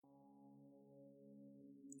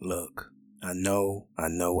Look, I know.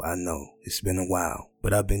 It's been a while,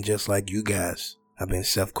 but I've been just like you guys. I've been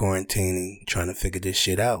self-quarantining, trying to figure this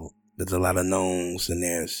shit out. There's a lot of knowns and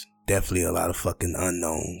there's definitely a lot of fucking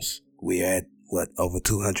unknowns. We're at, over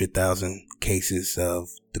 200,000 cases of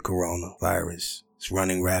the coronavirus. It's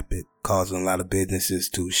running rapid, causing a lot of businesses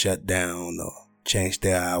to shut down or change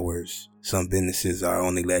their hours. Some businesses are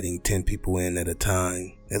only letting 10 people in at a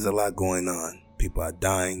time. There's a lot going on. People are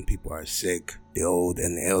dying, people are sick. The old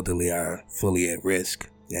and the elderly are fully at risk.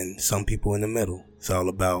 And some people in the middle. It's all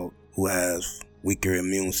about who has weaker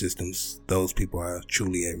immune systems. Those people are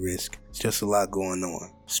truly at risk. It's just a lot going on.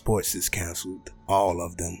 Sports is canceled. All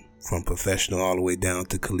of them. From professional all the way down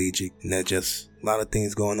to collegiate. And there's just a lot of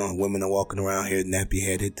things going on. Women are walking around here nappy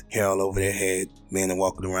headed. Hair all over their head. Men are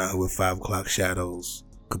walking around here with 5 o'clock shadows.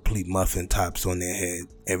 Complete muffin tops on their head.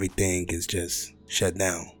 Everything is just shut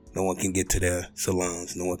down. No one can get to their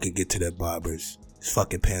salons. No one can get to their barbers. It's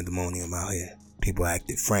fucking pandemonium out here. People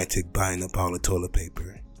acted frantic, buying up all the toilet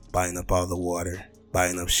paper, buying up all the water,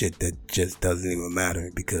 buying up shit that just doesn't even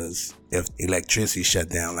matter, because if electricity shut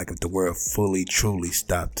down, like if the world fully, truly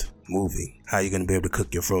stopped moving, how are you going to be able to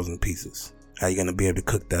cook your frozen pizzas? How are you going to be able to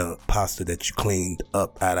cook the pasta that you cleaned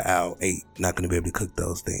up out of aisle 8? Not going to be able to cook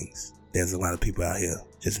those things. There's a lot of people out here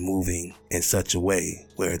just moving in such a way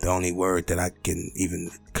where the only word that I can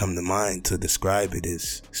even come to mind to describe it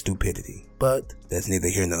is stupidity. But that's neither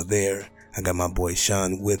here nor there. I got my boy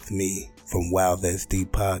Sean with me from Wild That's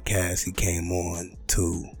Deep podcast. He came on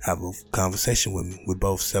to have a conversation with me. We're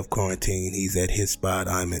both self-quarantined. He's at his spot,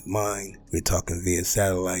 I'm at mine. We're talking via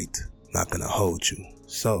satellite. Not gonna hold you.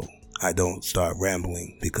 So I don't start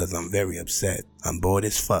rambling because I'm very upset. I'm bored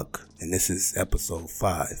as fuck. And this is episode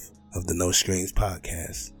 5 of the No Strings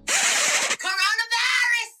podcast.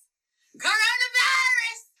 Coronavirus!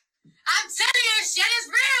 Coronavirus! I'm telling you, shit is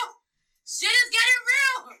real! Shit is getting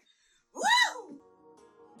real! Woo!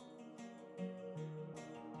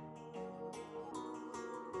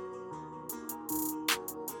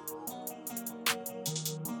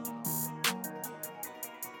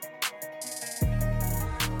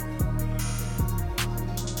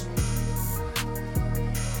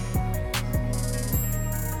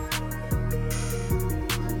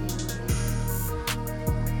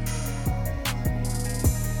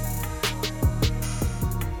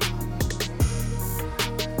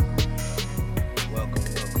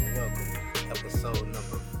 Episode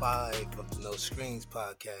number 5 of the No Screens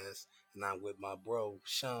podcast, and I'm with my bro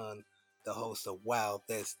Sean, the host of Wild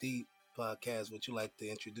That's Deep podcast. Would you like to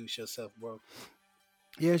introduce yourself, bro?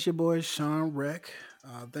 Yeah, it's your boy Sean Reck.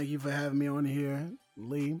 Thank you for having me on here,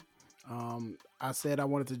 Lee. I said I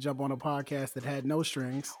wanted to jump on a podcast that had no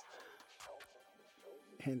strings.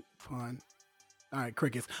 Hint pun. All right,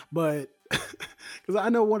 crickets. But because I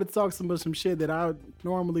know I wanted to talk some shit that I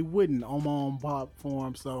normally wouldn't on my own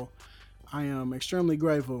platform. So I am extremely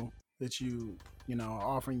grateful that you are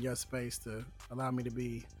offering your space to allow me to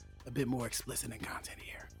be a bit more explicit in content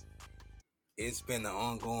here. It's been an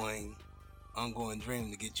ongoing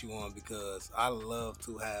dream to get you on because I love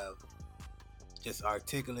to have just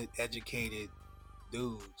articulate, educated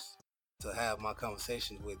dudes to have my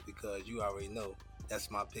conversations with, because you already know that's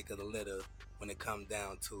my pick of the litter when it comes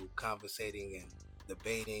down to conversating and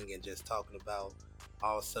debating and just talking about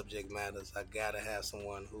all subject matters. I gotta have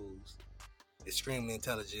someone who's extremely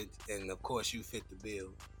intelligent, and of course you fit the bill.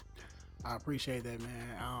 I appreciate that,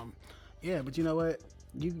 man. Yeah, but you know what?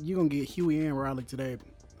 You gonna get Huey and Riley today.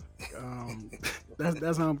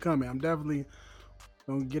 That's how I'm coming. I'm definitely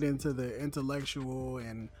gonna get into the intellectual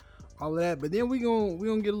and all of that, but then we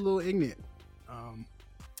gonna get a little ignorant.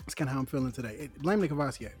 That's kind of how I'm feeling today. Blame the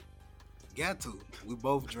Cavassier. Got to. We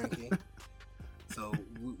both drinking. So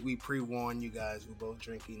we pre-warn you guys. We both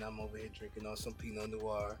drinking. I'm over here drinking on some Pinot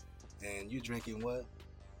Noir, and you drinking what?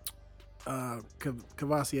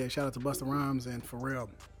 Cavassier. Shout out to Busta Rhymes and Pharrell.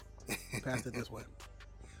 Passed it this way.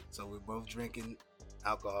 So we're both drinking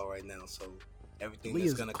alcohol right now. So everything Lee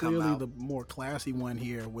that's is gonna come out. clearly the more classy one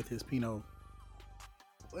here with his Pinot.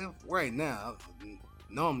 Well, right now,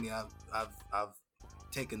 normally I've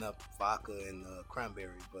taken up vodka and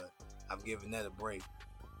cranberry, but I've given that a break.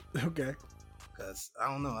 Okay. Cause I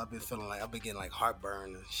don't know, I've been getting like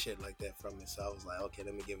heartburn and shit like that from it. So I was like, okay,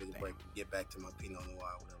 let me give it a break and get back to my Pinot Noir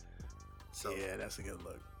or whatever. So yeah, that's a good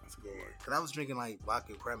look. Cause I was drinking like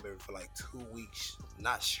vodka and cranberry for like 2 weeks,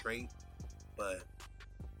 not straight, but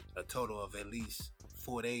a total of at least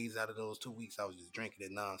 4 days out of those 2 weeks, I was just drinking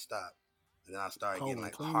it nonstop, and then I started getting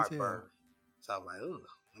like heartburn. So I was like, ugh,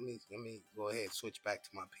 let me go ahead and switch back to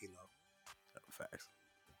my Pinot. Facts.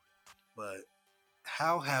 But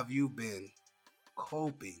how have you been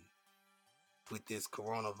coping with this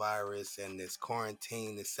coronavirus and this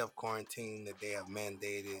quarantine, this self-quarantine that they have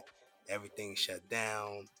mandated, everything shut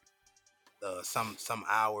down. Some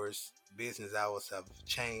hours, business hours have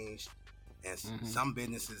changed, and some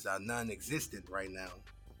businesses are non-existent right now.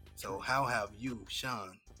 So how have you,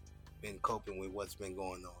 Sean, been coping with what's been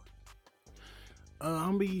going on?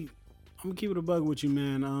 I'm gonna keep it a bug with you,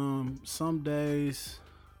 man. Some days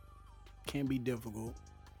can be difficult.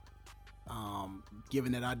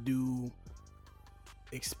 Given that I do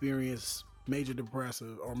experience major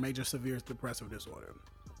depressive or major severe depressive disorder.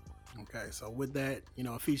 Okay, so with that,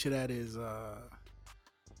 a feature that is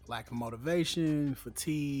lack of motivation,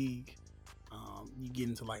 fatigue. You get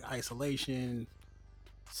into like isolation,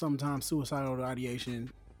 sometimes suicidal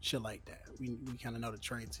ideation, shit like that. We kind of know the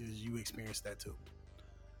traits. Is you experience that too.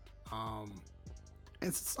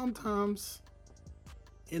 And sometimes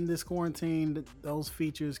in this quarantine, those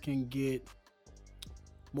features can get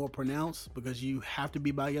more pronounced because you have to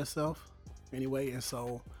be by yourself anyway, and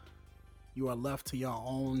so you are left to your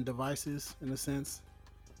own devices in a sense.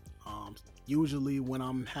 Usually when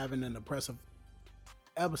I'm having an depressive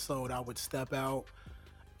episode, I would step out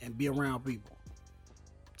and be around people,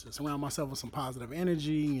 to surround myself with some positive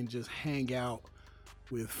energy and just hang out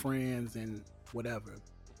with friends and whatever.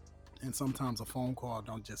 And sometimes a phone call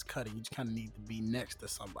don't just cut it. You just kind of need to be next to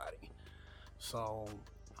somebody. So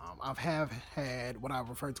I've had what I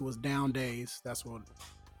refer to as down days. That's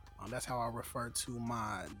how I refer to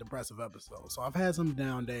my depressive episode. So I've had some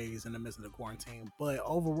down days in the midst of the quarantine, but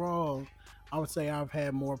overall, I would say I've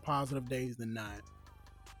had more positive days than not,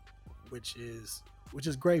 which is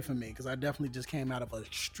great for me because I definitely just came out of an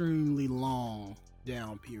extremely long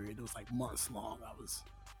down period. It was like months long. I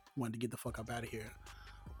wanted to get the fuck up out of here.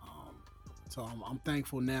 So I'm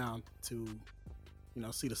thankful now to,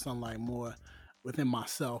 see the sunlight more within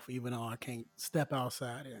myself, even though I can't step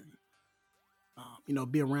outside and,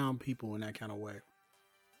 be around people in that kind of way.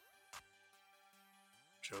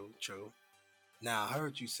 True. Now, I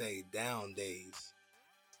heard you say down days,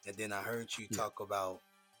 and then I heard you talk about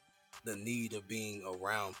the need of being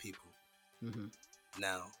around people. Mm-hmm.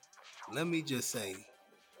 Now, let me just say,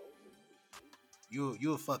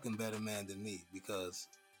 you're a fucking better man than me, because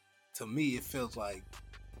to me, it feels like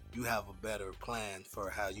you have a better plan for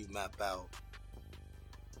how you map out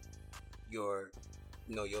your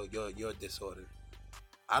disorder.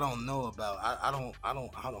 I don't know about. I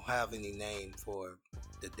don't have any name for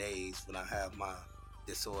the days when I have my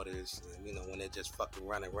disorders. When they're just fucking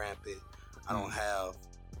running rampant. I don't have.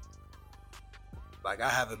 Like, I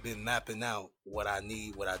haven't been mapping out what I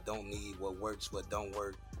need, what I don't need, what works, what don't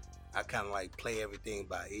work. I kind of like play everything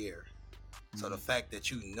by ear. So the fact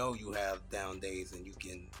that you have down days and you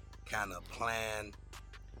can kind of plan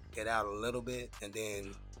it out a little bit, and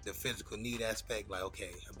then the physical need aspect, like,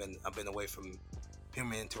 okay, I've been away from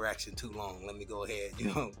human interaction too long. Let me go ahead,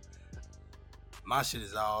 my shit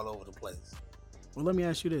is all over the place. Well, let me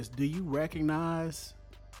ask you this: do you recognize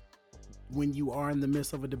when you are in the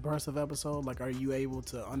midst of a depressive episode? Like, are you able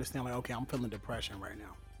to understand, like, okay, I'm feeling depression right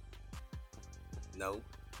now? Nope.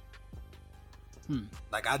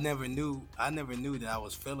 Like, I never knew that I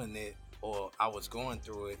was feeling it or I was going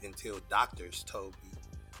through it until doctors told me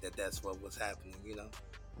that that's what was happening,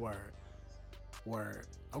 Word.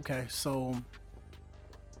 Okay, so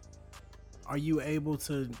are you able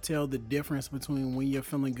to tell the difference between when you're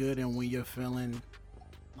feeling good and when you're feeling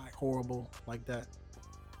like horrible like that?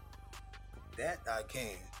 That I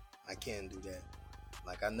can do that.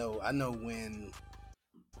 Like, I know when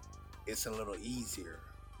it's a little easier.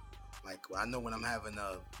 Like, I know when I'm having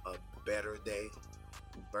a better day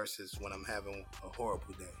versus when I'm having a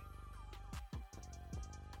horrible day.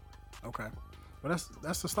 Okay, well,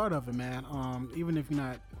 that's the start of it, man. Even if you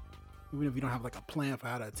don't have like a plan for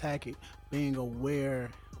how to attack it, being aware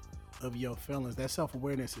of your feelings, that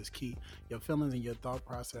self-awareness is key. Your feelings and your thought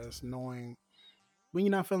process, knowing when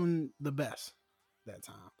you're not feeling the best that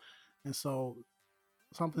time. And so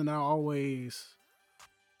something I always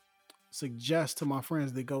suggest to my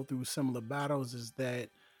friends that go through similar battles is that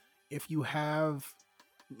if you have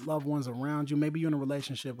loved ones around you, maybe you're in a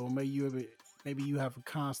relationship, or maybe you have a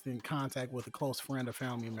constant contact with a close friend or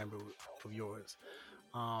family member of yours,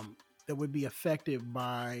 that would be affected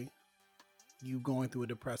by you going through a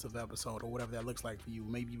depressive episode or whatever that looks like for you.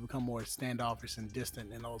 Maybe you become more standoffish and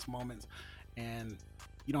distant in those moments, and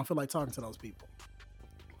you don't feel like talking to those people,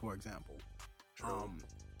 for example.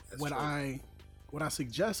 What I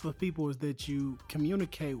suggest with people is that you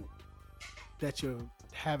communicate that you're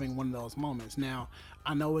having one of those moments. Now,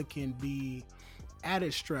 I know it can be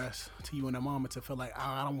added stress to you in a moment to feel like,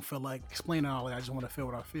 I don't feel like explaining all that. I just want to feel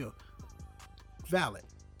what I feel. Valid.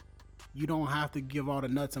 you don't have to give all the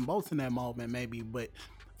nuts and bolts in that moment, maybe. But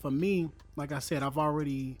for me, like I said, I've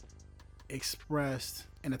already expressed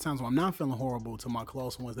in the times when I'm not feeling horrible to my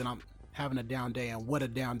close ones that I'm having a down day and what a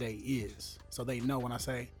down day is. So they know when I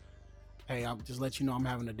say, hey, I'll just let you know I'm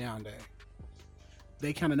having a down day.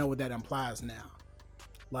 They kind of know what that implies now.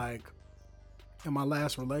 Like in my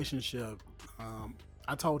last relationship,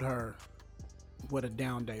 I told her what a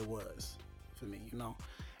down day was for me, you know?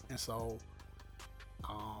 And so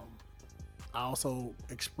I also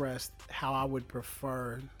expressed how I would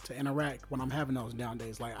prefer to interact when I'm having those down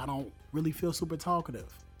days. Like, I don't really feel super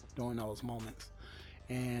talkative during those moments.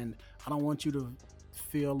 And I don't want you to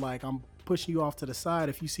feel like I'm pushing you off to the side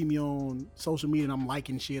if you see me on social media and I'm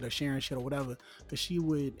liking shit or sharing shit or whatever. Because she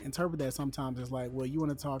would interpret that sometimes as like, well, you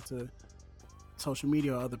want to talk to social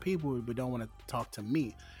media or other people, but don't want to talk to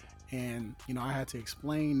me. And, you know, I had to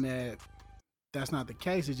explain that that's not the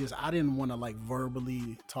case. It's just I didn't want to like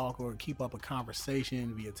verbally talk or keep up a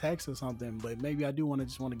conversation via text or something, but maybe I do want to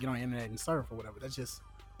get on the internet and surf or whatever. That's just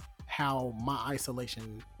how my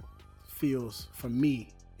isolation feels for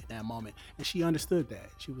me in that moment. And she understood that.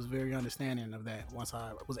 She was very understanding of that once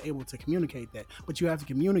I was able to communicate that. But you have to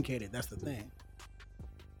communicate it. That's the thing.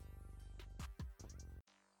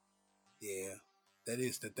 Yeah, that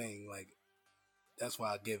is the thing. Like, that's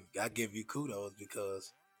why I give you kudos,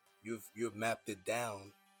 because you've mapped it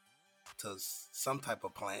down to some type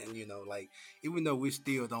of plan. You know, like, even though we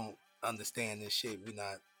still don't understand this shit, we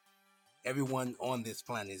not. Everyone on this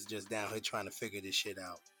planet is just down here trying to figure this shit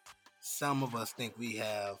out. Some of us think we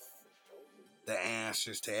have the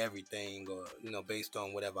answers to everything, or, you know, based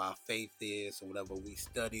on whatever our faith is or whatever we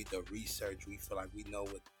studied, the research, we feel like we know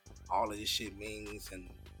what all of this shit means and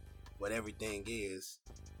what everything is.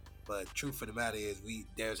 But truth of the matter is,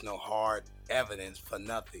 there's no hard evidence for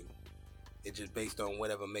nothing. It's just based on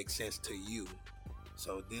whatever makes sense to you.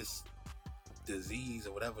 So this disease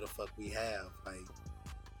or whatever the fuck we have, like,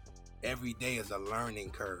 every day is a learning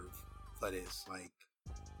curve for this. Like,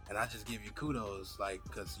 and I just give you kudos, like,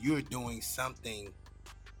 because you're doing something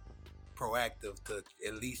proactive to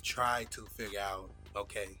at least try to figure out,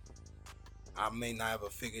 okay, I may not ever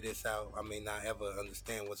figure this out. I may not ever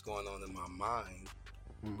understand what's going on in my mind,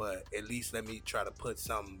 but at least let me try to put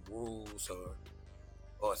some rules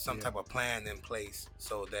or some type of plan in place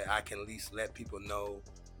so that I can at least let people know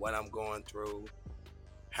what I'm going through,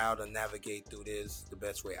 how to navigate through this the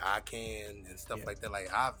best way I can, and stuff like that.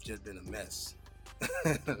 Like, I've just been a mess.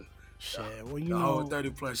 Shit, well, you the know, whole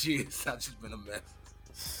 30 plus years, I've just been a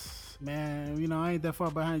mess. Man, you know, I ain't that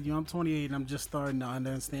far behind you. I'm 28 and I'm just starting to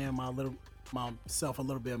understand myself a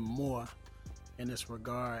little bit more in this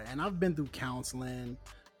regard. And I've been through counseling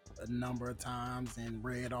a number of times and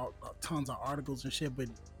read tons of articles and shit, but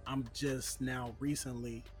I'm just now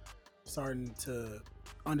recently starting to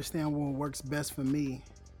understand what works best for me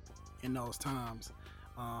in those times.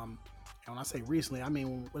 And when I say recently, I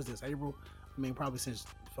mean, what is this, April? I mean, probably since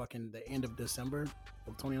fucking the end of December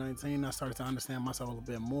of 2019, I started to understand myself a little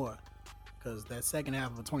bit more, because that second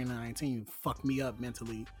half of 2019 fucked me up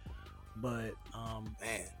mentally. But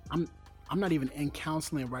man, I'm not even in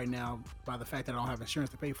counseling right now by the fact that I don't have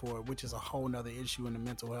insurance to pay for it, which is a whole nother issue in the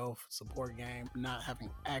mental health support game, not having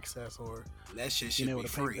access or that shit should be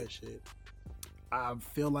free. That shit. I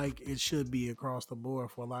feel like it should be across the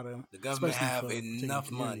board for a lot of the government have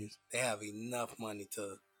enough money. They have enough money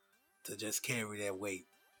to just carry that weight.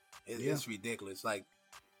 It's ridiculous. Like,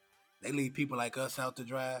 they leave people like us out to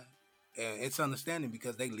dry, and it's understanding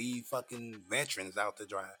because they leave fucking veterans out to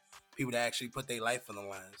dry. People that actually put their life on the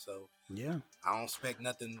line. So yeah, I don't expect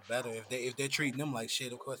nothing better. If they're treating them like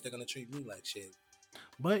shit, of course they're gonna treat me like shit.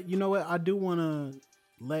 But you know what? I do want to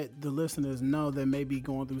let the listeners know that may be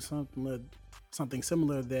going through something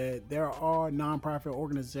similar, that there are nonprofit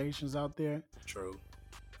organizations out there. True.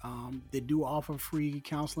 They do offer free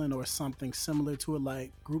counseling or something similar to it,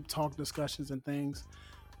 like group talk discussions and things.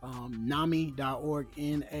 NAMI.org,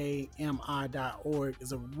 NAMI.org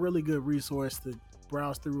is a really good resource to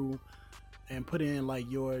browse through and put in like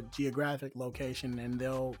your geographic location, and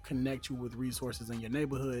they'll connect you with resources in your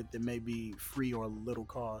neighborhood that may be free or little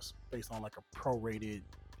cost based on like a prorated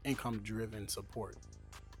income driven support.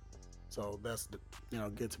 So that's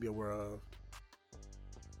good to be aware of.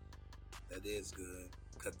 That is good,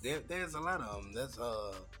 because there's a lot of them.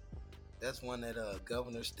 That's one at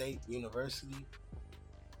Governor State University.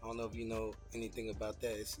 I don't know if you know anything about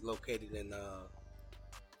that. It's located in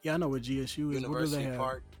I know what GSU is. University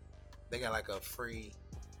Park. They got like a free.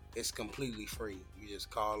 It's completely free. You just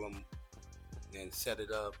call them and set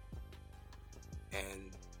it up, and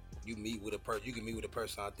you meet with a person. You can meet with a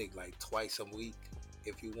person, I think, like twice a week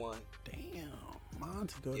if you want. Damn. My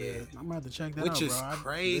auntie go Yeah. there. I'm gonna have to check that Which out, is bro.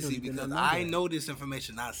 crazy because I know this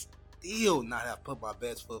information. I still not have put my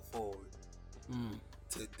best foot forward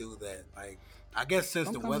to do that. Like, I guess since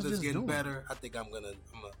Sometimes the it's weather's just getting doing it. better, I think I'm gonna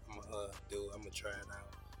try it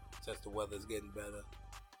out. Since the weather's getting better.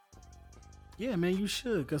 Yeah, man, you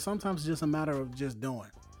should, because sometimes it's just a matter of just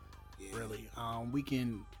doing. Yeah. Really, we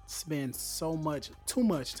can spend too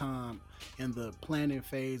much time in the planning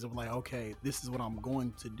phase of like, okay, this is what I'm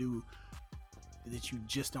going to do, that you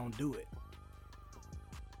just don't do it.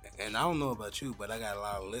 And I don't know about you, but I got a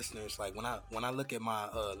lot of listeners. Like when I look at my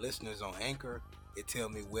listeners on Anchor, it tell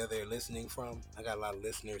me where they're listening from. I got a lot of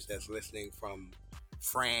listeners that's listening from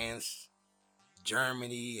France,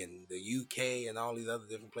 Germany, and the UK, and all these other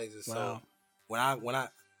different places. Wow. So when I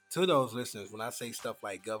to those listeners, when I say stuff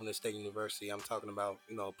like Governor State University, I'm talking about,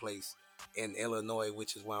 a place in Illinois,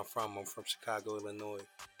 which is where I'm from. I'm from Chicago, Illinois.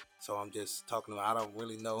 So I'm just talking about, I don't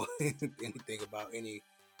really know anything about any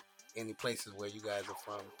places where you guys are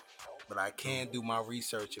from. But I can do my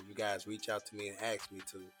research if you guys reach out to me and ask me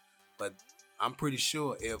to. But I'm pretty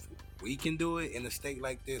sure if we can do it in a state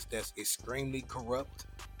like this that's extremely corrupt.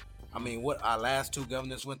 I mean, our last 2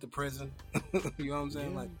 governors went to prison. You know what I'm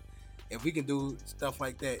saying? Yeah. Like, if we can do stuff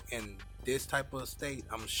like that in this type of state,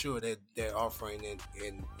 I'm sure that they're offering it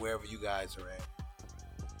in wherever you guys are at.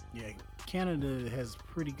 Yeah, Canada has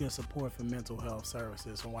pretty good support for mental health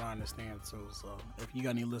services, from what I understand too. So if you got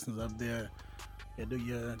any listeners up there, do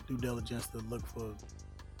your due diligence to look for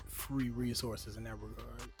free resources in that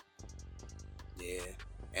regard. Yeah,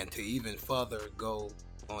 and to even further go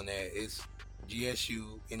on that, it's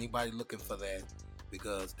GSU. Anybody looking for that,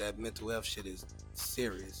 because that mental health shit is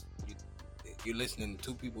serious. You're listening to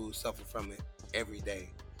 2 people who suffer from it every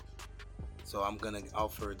day. So I'm gonna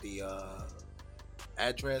offer the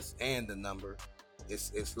address and the number.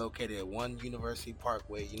 It's located at 1 University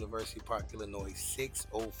Parkway, University Park, Illinois,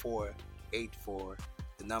 60484.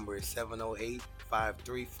 The number is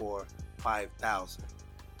 708-534-5000.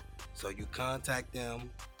 So you contact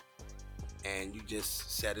them and you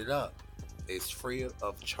just set it up. It's free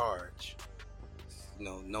of charge.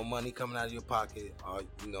 No money coming out of your pocket. All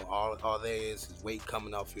there is weight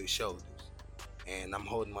coming off your shoulders. And I'm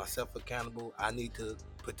holding myself accountable. I need to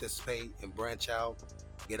participate and branch out,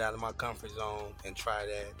 get out of my comfort zone and try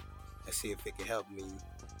that and see if it can help me.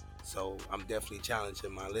 So I'm definitely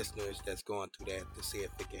challenging my listeners that's going through that to see if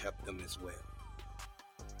it can help them as well.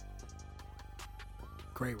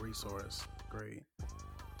 Great resource. Great.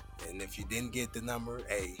 And if you didn't get the number,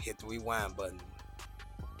 hey, hit the rewind button.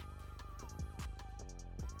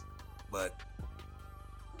 But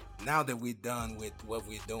now that we're done with what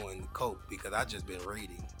we're doing to cope, because I've been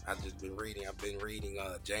reading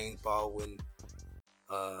James Baldwin,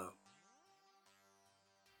 The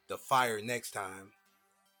Fire Next Time.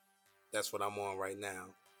 That's what I'm on right now.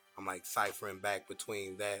 I'm like ciphering back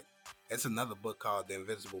between that. It's another book called The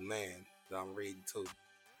Invisible Man that I'm reading too,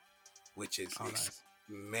 which is, nice.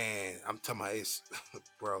 Man, I'm talking about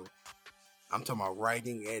bro. I'm talking about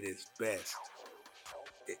writing at its best.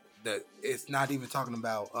 It's not even talking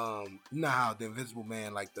about you know how The Invisible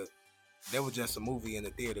Man, there was just a movie in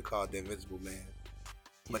the theater called The Invisible Man,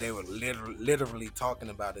 but they were literally talking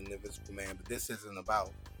about an invisible man. But this isn't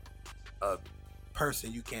about a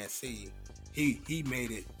person you can't see. He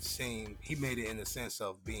made it in the sense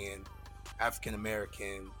of being African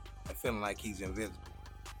American and feeling like he's invisible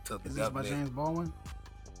to the government. Is this by James Baldwin?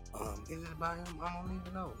 Is it by him? I don't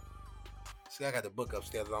even know. See, I got the book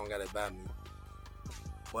upstairs. I don't got it by me.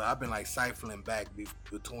 Well, I've been ciphering back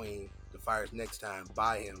between The Fire's Next Time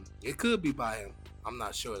by him. It could be by him. I'm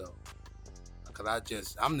not sure though.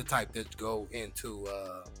 Cause I'm the type that go into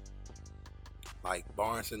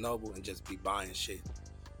Barnes and Noble and just be buying shit.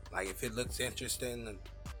 If it looks interesting,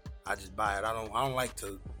 I just buy it. I don't like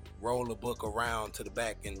to roll a book around to the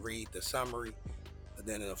back and read the summary, but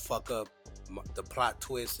then it'll fuck up the plot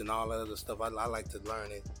twist and all that other stuff. I like to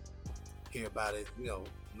learn it, hear about it,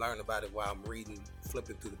 learn about it while I'm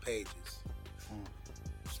flipping through the pages.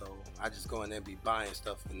 So I just go in there and be buying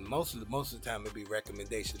stuff, and most of the time it be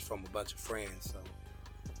recommendations from a bunch of friends. So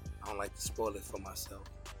I don't like to spoil it for myself.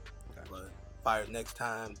 Okay. But Fire Next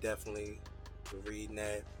Time, definitely been reading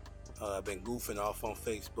that. I've been goofing off on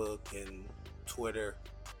Facebook and Twitter.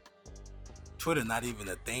 Twitter not even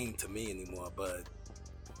a thing to me anymore, but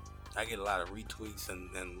I get a lot of retweets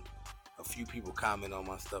and a few people comment on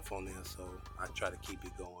my stuff on there, so I try to keep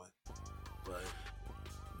it going. But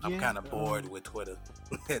I'm kind of bored with Twitter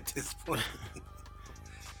at this point.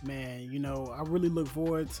 Man, I really look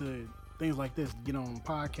forward to things like this, get on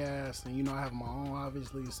podcasts, and I have my own,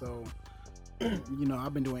 obviously. So,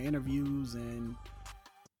 I've been doing interviews and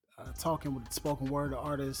talking with spoken word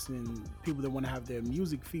artists and people that want to have their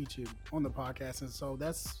music featured on the podcast, and so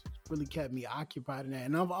that's really kept me occupied in that.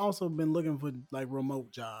 And I've also been looking for like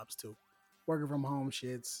remote jobs too, working from home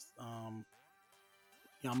shits.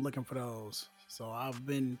 I'm looking for those. So I've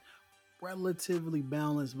been relatively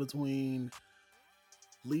balanced between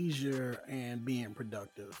leisure and being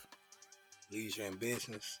productive. Leisure and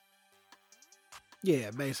business.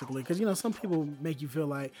 Yeah, basically, because some people make you feel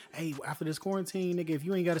like, hey, after this quarantine, nigga, if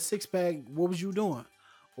you ain't got a 6-pack, what was you doing?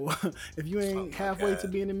 Or if you ain't halfway to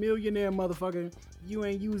being a millionaire, motherfucker, you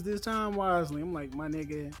ain't used this time wisely. I'm like, my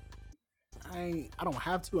nigga, I don't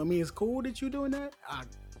have to. I mean, it's cool that you're doing that.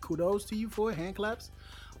 Kudos to you for it, hand claps.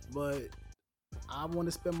 But I want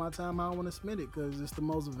to spend my time how I want to spend it because it's the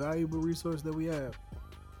most valuable resource that we have.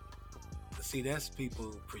 See, that's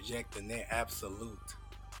people projecting their absolute.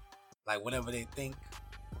 Like whenever they think,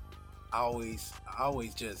 I always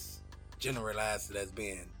just generalize it as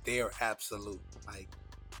being their absolute. Like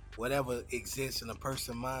whatever exists in a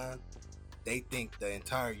person's mind, they think the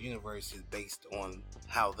entire universe is based on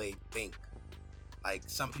how they think. Like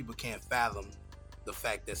some people can't fathom the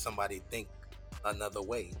fact that somebody think another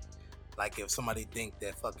way. Like if somebody think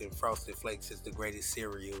that fucking Frosted Flakes is the greatest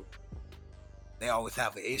cereal, they always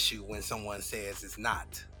have an issue when someone says it's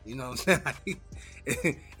not. You know what I'm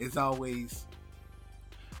saying? It's always.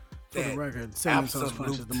 For the record, Cinnamon Toast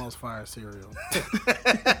Crunch is the most fire cereal.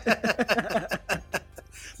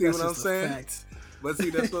 See what I'm saying? But see,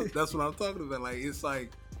 that's what I'm talking about. Like it's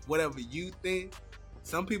like whatever you think.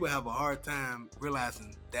 Some people have a hard time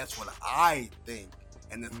realizing that's what I think,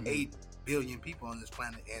 and there's 8 billion people on this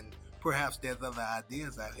planet, and perhaps there's other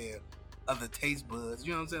ideas out here, other taste buds.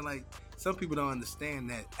 You know what I'm saying? Like some people don't understand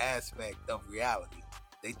that aspect of reality.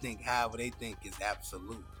 They think however they think is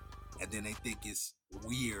absolute, and then they think it's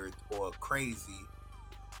weird or crazy,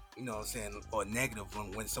 you know what I'm saying, or negative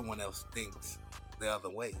when someone else thinks the other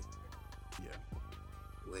way. Yeah.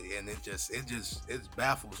 And it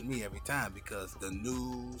baffles me every time because the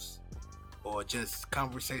news or just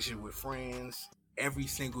conversation with friends every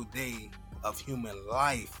single day of human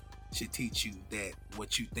life should teach you that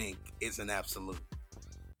what you think is an absolute.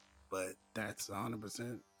 But that's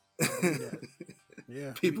 100%.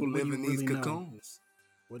 Yeah, people live in these cocoons.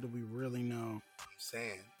 What do we really know? I'm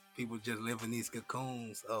saying people just live in these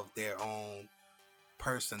cocoons of their own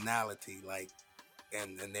personality, like,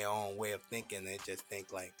 and their own way of thinking. They just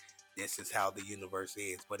think like this is how the universe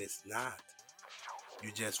is, but it's not.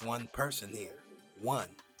 You're just one person here, one,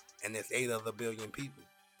 and there's 8 other billion people,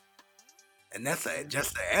 and that's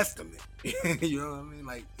just an estimate. You know what I mean?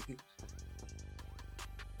 Like,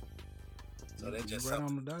 so that's just right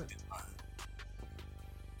something on the dot.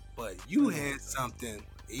 But you had something,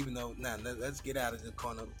 even though now let's get out of the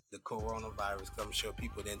coronavirus, because I'm sure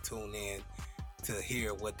people didn't tune in to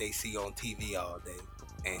hear what they see on TV all day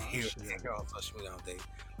and hear on social media all day.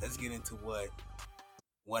 Let's get into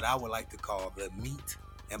what I would like to call the meat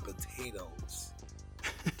and potatoes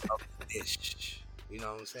of the dish. You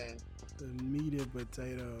know what I'm saying? The meat and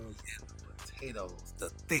potatoes. Yeah, the potatoes, the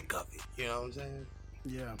thick of it. You know what I'm saying?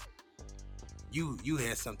 Yeah. You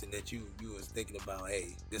had something that you was thinking about.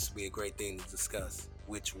 Hey, this would be a great thing to discuss.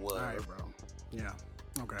 Which was, all right, bro. Yeah.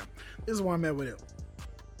 Okay. This is where I'm at with it.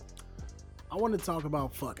 I want to talk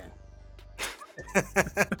about fucking. I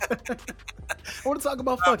want to talk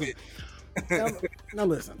about fucking. Now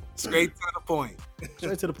listen. Straight to the point.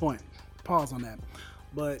 Straight to the point. Pause on that.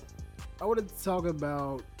 But I wanted to talk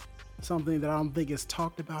about something that I don't think is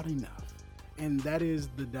talked about enough, and that is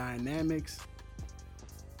the dynamics.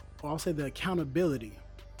 I'll say the accountability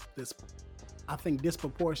that's, I think,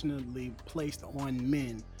 disproportionately placed on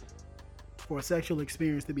men for a sexual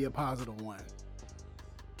experience to be a positive one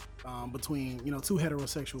between, two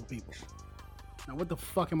heterosexual people. Now, what the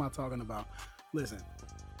fuck am I talking about? Listen,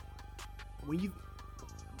 when you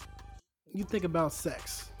think about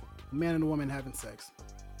sex, a man and a woman having sex,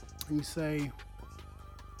 and you say,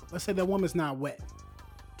 let's say that woman's not wet.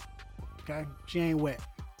 Okay? She ain't wet.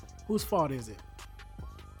 Whose fault is it?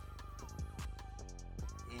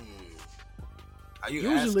 Are you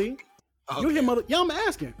usually asking? You hear mother. Yeah, I'm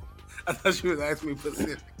asking. I thought you was asking me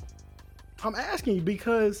specific. I'm asking you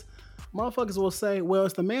because motherfuckers will say, "Well,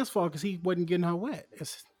 it's the man's fault because he wasn't getting her wet.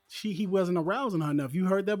 He wasn't arousing her enough." You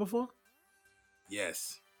heard that before?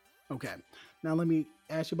 Yes. Okay. Now let me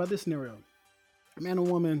ask you about this scenario: a man and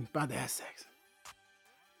woman about to have sex.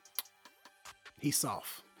 He's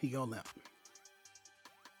soft. He go limp.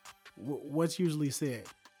 What's usually said?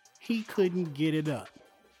 He couldn't get it up.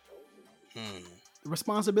 The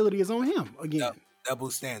responsibility is on him again.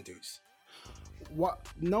 Double standards.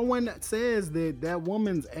 No one says that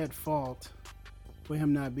woman's at fault for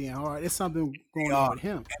him not being hard. It's something going They on are. with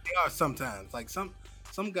him. And they are sometimes. Like some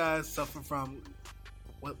guys suffer from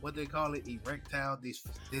what they call it, erectile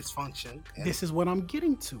dysfunction. And This is what I'm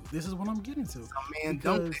getting to. some men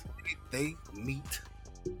don't. They meet,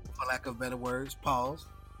 for lack of better words, pause,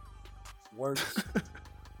 works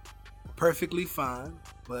perfectly fine,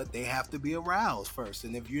 but they have to be aroused first.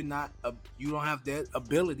 And if you're not, you don't have that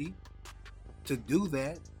ability to do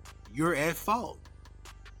that, you're at fault.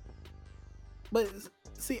 But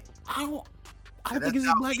see, I don't And think it's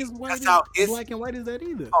that's as black how as white. that's how his Black and white as that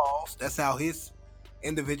either. pause. That's how his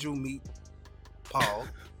individual meat pause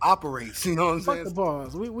operates. You know what I'm Fuck saying? the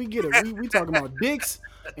pause. We get it. We talking about dicks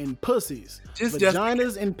and pussies, Just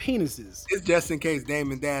vaginas and penises. It's just in case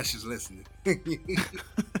Damon Dash is listening.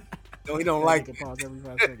 No, he don't Yeah, like take it. a pause every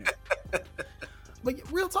 5 seconds.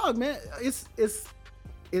 But real talk, man,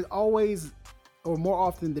 it always, or more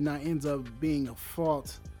often than not, ends up being a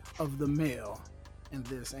fault of the male in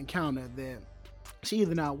this encounter, that she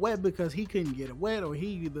either not wet because he couldn't get it wet, or he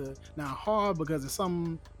either not hard because it's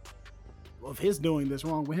something of his doing that's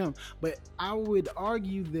wrong with him. But I would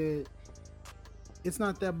argue that it's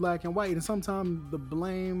not that black and white, and sometimes the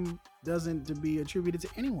blame doesn't to be attributed to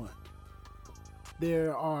anyone.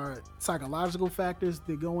 There are psychological factors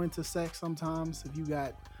that go into sex sometimes. If you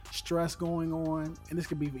got stress going on, and this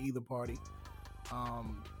could be for either party,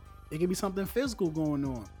 it could be something physical going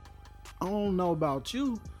on. I don't know about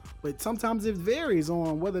you, but sometimes it varies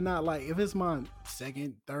on whether or not, like, if it's my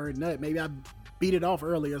second, third nut, maybe I beat it off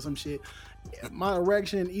early or some shit. My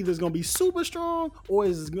erection either is gonna be super strong or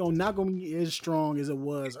is not gonna be as strong as it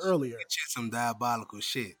was earlier. It's just some diabolical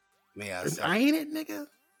shit. May I say? Ain't it, nigga?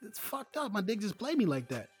 It's fucked up. My dick just played me like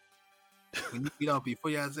that. When you beat off before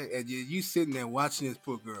y'all say, and you sitting there watching this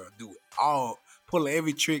poor girl do it all, pull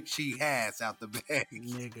every trick she has out the bag.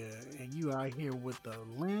 Nigga, and you out here with the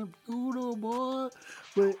limp noodle, boy.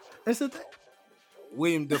 But that's the thing.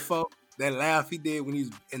 William Dafoe, that laugh he did when he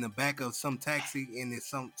was in the back of some taxi in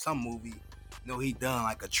this some movie. You know, he done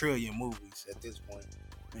like 1 trillion movies at this point.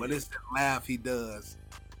 But it's the laugh he does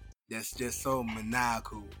that's just so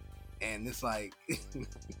maniacal. And it's like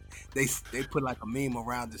they put like a meme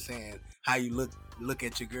around it saying how you look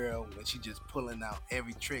at your girl when she just pulling out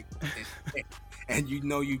every trick and you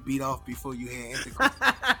know you beat off before you had intercourse.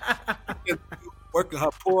 Working her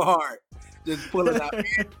poor heart, just pulling out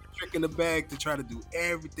every trick in the bag to try to do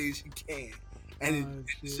everything she can, and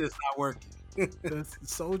it's just not working. That's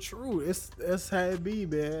so true. That's how it be,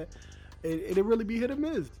 man. It really be hit or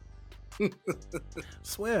miss.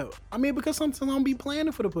 Swear. I mean, because sometimes I don't be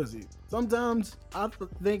planning for the pussy. Sometimes I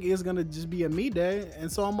think it's gonna just be a me day,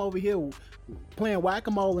 and so I'm over here playing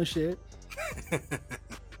whack-a-mole and shit.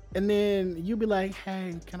 And then you be like,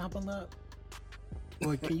 "Hey, can I pull up?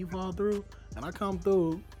 Or can you fall through?" And I come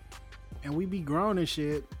through, and we be grown and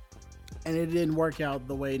shit, and it didn't work out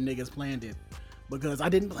the way niggas planned it because I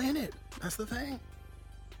didn't plan it. That's the thing.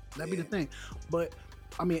 That'd be the thing. But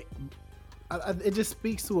I mean, it just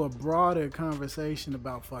speaks to a broader conversation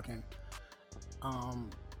about fucking.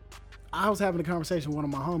 I was having a conversation with one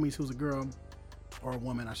of my homies who's a girl, or a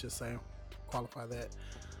woman, I should say, qualify that,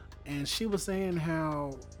 and she was saying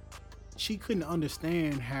how she couldn't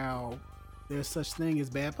understand how there's such thing as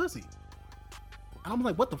bad pussy. And I'm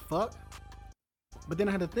like, what the fuck? But then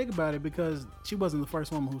I had to think about it because she wasn't the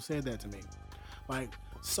first woman who said that to me. Like,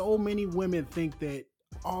 so many women think that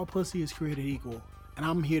all pussy is created equal. And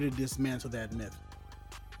I'm here to dismantle that myth.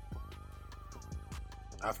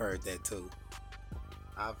 I've heard that too.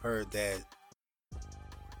 I've heard that.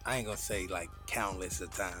 I ain't gonna say like countless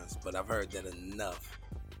of times, but I've heard that enough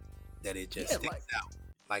that it just sticks out.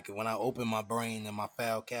 Like when I open my brain in my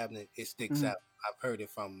file cabinet, it sticks out. I've heard it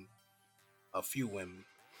from a few women.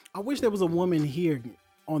 I wish there was a woman here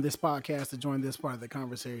on this podcast to join this part of the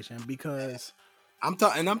conversation, because I'm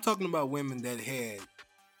talking about women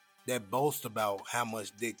that boast about how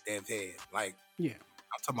much dick they've had. Like, yeah,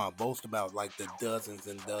 I'm talking about boast about like the dozens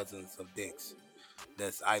and dozens of dicks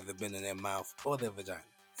that's either been in their mouth or their vagina.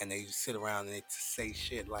 And they sit around and they say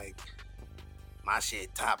shit like, my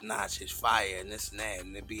shit top notch, is fire, and this and that.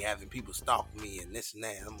 And they be having people stalk me and this and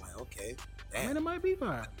that. I'm like, okay, damn. Man, it might be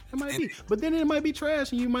fire. It might be. But then it might be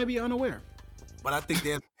trash and you might be unaware. But I think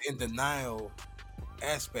there's in denial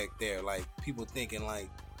aspect there. Like, people thinking like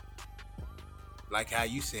how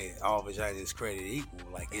you said, all vagina is created equal.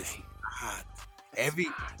 Like, it's not.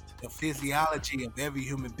 The physiology of every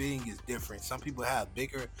human being is different. Some people have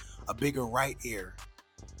a bigger right ear,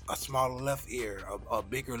 a smaller left ear, a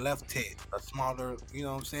bigger left tit, a smaller, you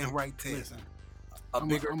know what I'm saying, right tit. Listen, a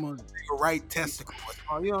bigger right testicle.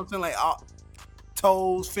 You know what I'm saying? Like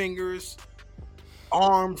toes, fingers,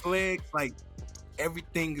 arms, legs. Like,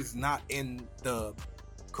 everything is not in the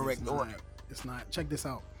correct order. It's not. Check this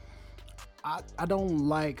out. I don't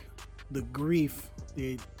like the grief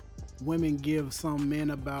that women give some men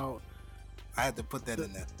about. I had to put that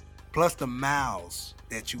in there. Plus the miles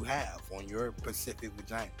that you have on your Pacific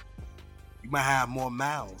vagina. You might have more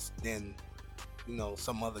miles than,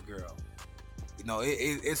 some other girl.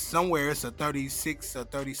 It's somewhere. It's a 36, a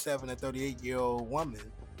 37, a 38-year-old woman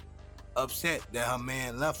upset that her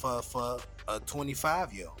man left her for a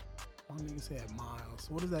 25-year-old. My nigga said miles.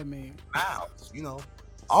 What does that mean? Miles,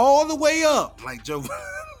 all the way up, like Joe,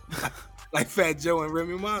 like Fat Joe and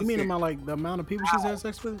Remy Ma. You mean about like the amount of people she's had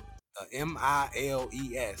sex with?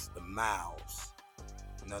 MILES, the miles.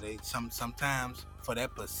 They sometimes for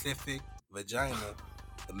that Pacific vagina,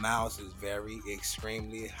 the miles is very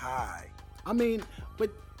extremely high. I mean, but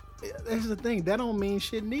that's the thing. That don't mean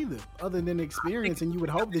shit neither, other than experience. And you would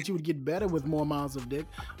hope that you would get better with more miles of dick.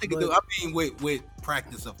 I mean, with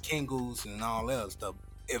practice of Kegels and all that stuff.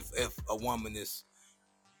 If a woman is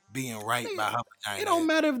being right by her vagina, it don't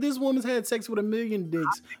matter if this woman's had sex with 1 million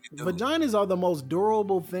dicks. Vaginas are the most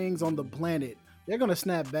durable things on the planet. They're gonna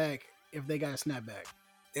snap back if they got to snap back.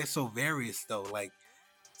 They're so various though. Like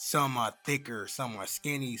some are thicker, some are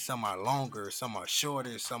skinny, some are longer, some are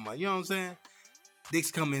shorter, some are, you know what I'm saying?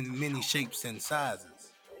 Dicks come in many shapes and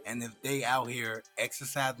sizes. And if they out here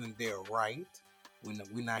exercising their right,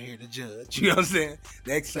 we're not here to judge, you know what I'm saying?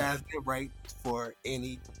 They exercise their right for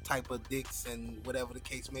any type of dicks and whatever the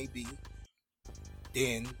case may be.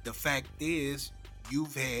 Then the fact is,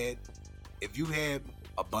 if you had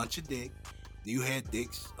a bunch of dick, you had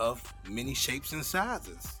dicks of many shapes and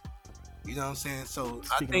sizes. You know what I'm saying? So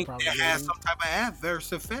I think it has some type of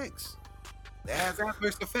adverse effects. It has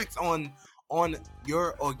adverse effects on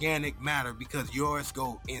your organic matter because yours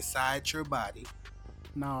go inside your body.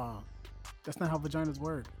 Nah, that's not how vaginas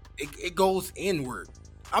work. It goes inward.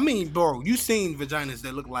 I mean, bro, you seen vaginas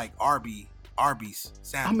that look like Arby's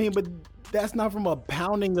sandwich. I mean, but that's not from a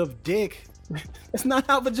pounding of dick. That's not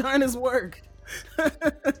how vaginas work.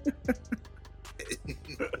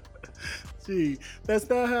 Gee, that's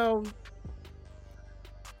not how.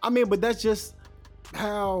 I mean, but that's just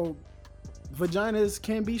how vaginas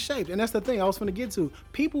can be shaped. And that's the thing I was going to get to.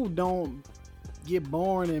 People don't get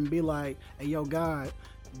born and be like, hey, yo, God,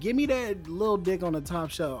 give me that little dick on the top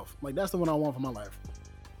shelf. Like, that's the one I want for my life.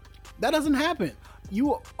 That doesn't happen.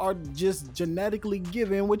 You are just genetically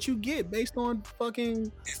given what you get based on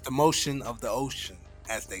fucking... It's the motion of the ocean,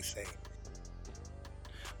 as they say.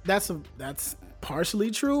 That's partially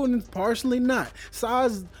true and partially not.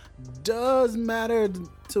 Size does matter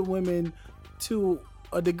to women to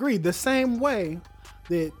a degree, the same way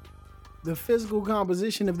that the physical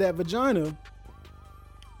composition of that vagina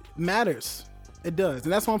matters. It does,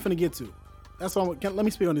 and that's what I'm finna get to. That's what let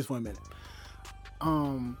me speak on this for a minute.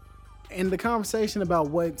 In the conversation about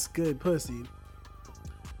what's good pussy,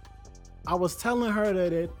 I was telling her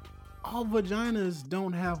that all vaginas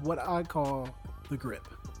don't have what I call the grip.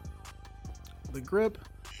 The grip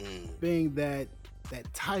being that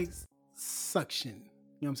tight suction.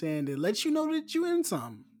 You know what I'm saying? That lets you know that you're in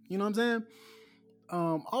something. You know what I'm saying?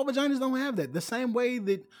 All vaginas don't have that. The same way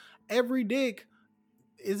that every dick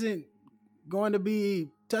isn't going to be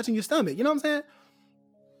touching your stomach. You know what I'm saying?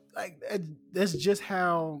 Like, that's just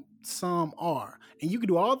how some are. And you can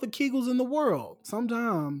do all the Kegels in the world.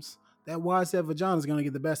 Sometimes that wide set vagina is going to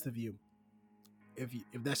get the best of you. If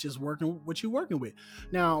that's just working what you're working with.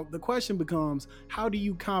 Now, the question becomes, how do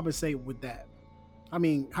you compensate with that? I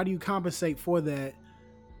mean, how do you compensate for that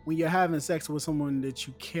when you're having sex with someone that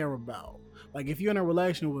you care about? Like, if you're in a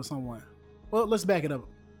relationship with someone, well, let's back it up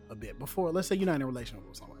a bit. Let's say you're not in a relationship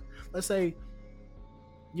with someone. Let's say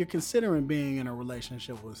you're considering being in a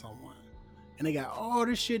relationship with someone and they got all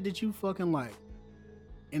the shit that you fucking like.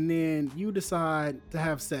 And then you decide to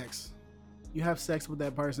have sex. You have sex with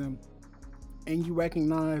that person and you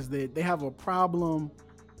recognize that they have a problem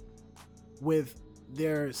with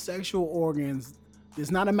their sexual organs.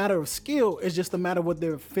 It's not a matter of skill, it's just a matter of what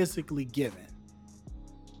they're physically given.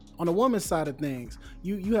 On the woman's side of things,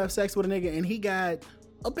 you have sex with a nigga and he got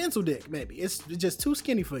a pencil dick, maybe. It's just too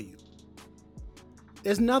skinny for you.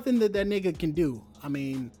 There's nothing that nigga can do. I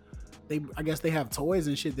mean, I guess they have toys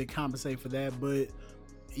and shit that compensate for that, but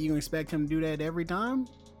you gonna expect him to do that every time?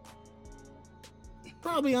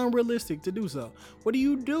 Probably unrealistic to do so. What do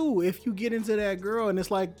you do if you get into that girl and it's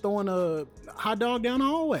like throwing a hot dog down the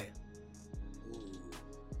hallway?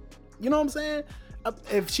 You know what I'm saying?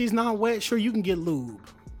 If she's not wet, sure, you can get lube.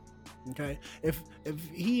 Okay? If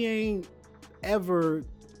he ain't ever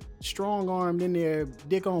strong-armed in there,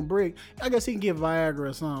 dick on brick, I guess he can get Viagra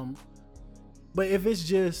or something. But if it's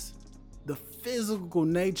just the physical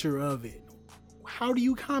nature of it, how do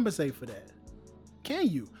you compensate for that? Can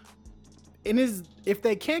you? And if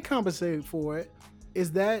they can't compensate for it,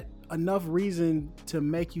 is that enough reason to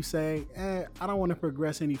make you say, I don't want to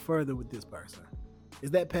progress any further with this person?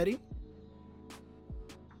 Is that petty?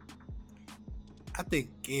 I think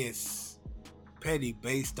it's petty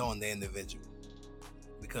based on the individual,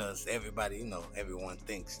 because everybody, everyone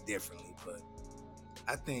thinks differently. But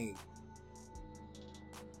I think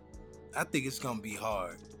it's gonna be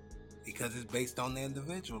hard because it's based on the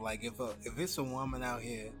individual. Like if it's a woman out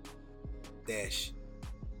here that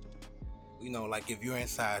like if you're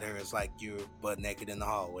inside her, it's like you're butt naked in the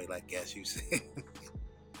hallway, like as you said.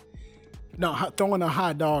 No, throwing a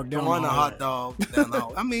hot dog down throwing the a hallway. hot dog down the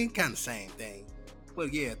hallway. I mean, kind of same thing.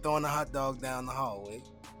 But yeah, throwing a hot dog down the hallway.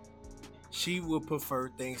 She would prefer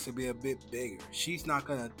things to be a bit bigger. She's not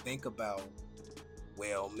gonna think about,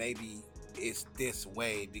 well, maybe it's this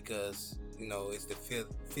way because it's the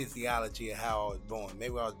physiology of how I was born.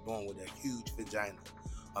 Maybe I was born with a huge vagina,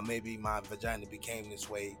 or maybe my vagina became this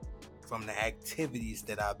way from the activities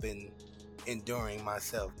that I've been enduring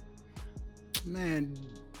myself. Man,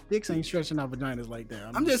 dicks ain't stretching out vaginas like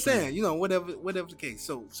that. I'm just saying, whatever the case.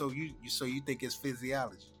 So you think it's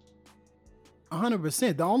physiology?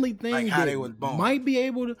 100%. The only thing like how they that was born might be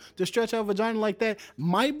able to stretch out vagina like that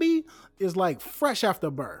is like fresh after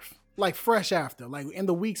birth. Like fresh after, like in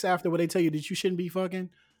the weeks after where they tell you that you shouldn't be fucking.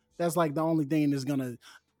 That's like the only thing that's gonna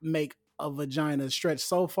make a vagina stretch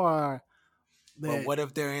so far. But what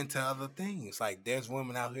if they're into other things? Like there's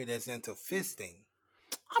women out here that's into fisting.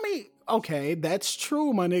 I mean, okay, that's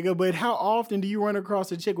true, my nigga. But how often do you run across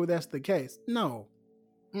a chick where that's the case? No.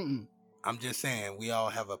 Mm-mm. I'm just saying we all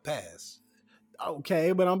have a past.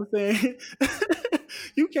 Okay, but I'm saying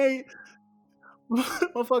you can't.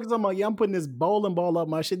 Motherfuckers talking about, I'm putting this bowling ball up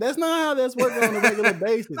my shit. That's not how that's working on a regular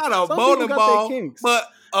basis. Not a bowling ball, but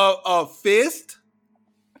a fist.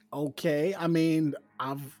 Okay, I mean,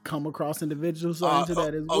 I've come across individuals into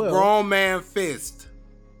that as well. A grown man fist.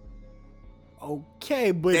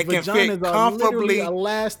 Okay, but they vaginas are literally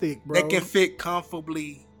elastic, bro. They can fit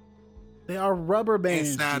comfortably. They are rubber bands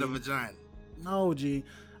inside a vagina. No, G.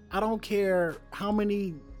 I don't care how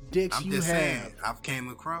many dicks I'm you just have. Saying, I've came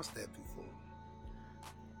across that before.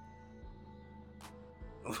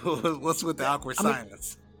 What's with the awkward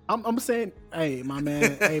silence? I'm saying, hey, my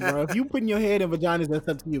man, hey, bro, if you putting your head in vaginas, that's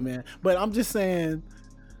up to you, man. But I'm just saying.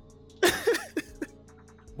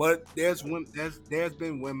 But there's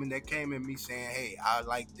been women that came at me saying, hey, I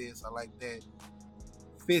like this, I like that.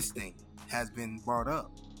 Fisting has been brought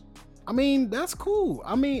up. I mean, that's cool.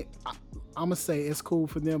 I mean, I'm going to say it's cool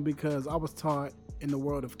for them because I was taught in the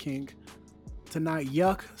world of kink to not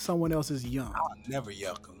yuck someone else's yum. I'll never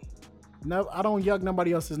yuck them. No, I don't yuck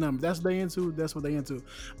nobody else's number. That's what they into. That's what they into.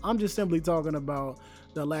 I'm just simply talking about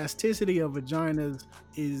the elasticity of vaginas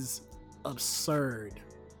is absurd.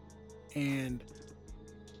 And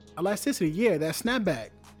elasticity, yeah, that snapback,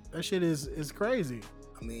 that shit is crazy.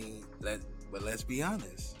 I mean, let's be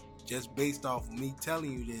honest. Just based off me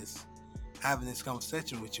telling you this, having this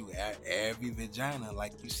conversation with you, every vagina,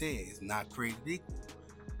 like you said, is not created equal.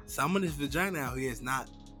 Some of this vagina out here is not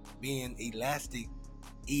being elastic,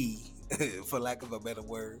 for lack of a better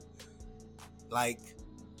word. Like,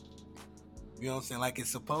 you know what I'm saying? Like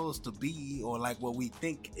it's supposed to be, or like what we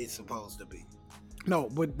think it's supposed to be. No,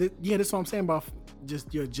 but that's what I'm saying about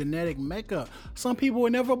just your genetic makeup. Some people were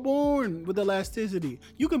never born with elasticity.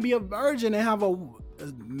 You can be a virgin and have a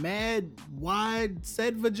mad, wide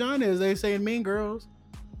set vagina, as they say in Mean Girls.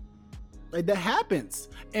 Like that happens.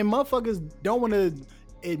 And motherfuckers don't want to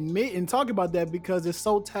admit and talk about that because it's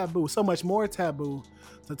so taboo, so much more taboo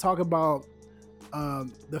to talk about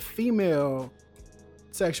the female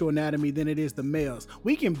sexual anatomy than it is the males.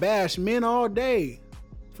 We can bash men all day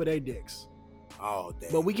for their dicks. All day.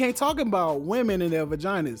 But we can't talk about women and their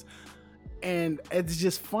vaginas. And it's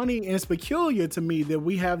just funny and it's peculiar to me that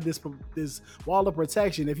we have this wall of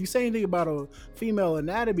protection. If you say anything about a female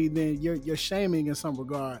anatomy, then you're shaming in some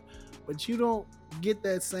regard. But you don't get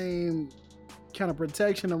that same kind of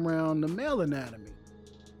protection around the male anatomy.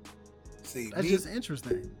 See, that's just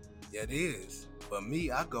interesting. Yeah, it is. But me,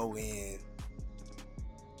 I go in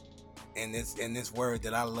this word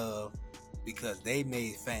that I love because they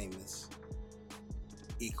made famous.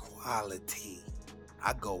 Equality.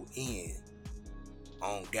 I go in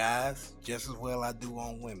on guys just as well I do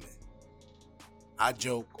on women. I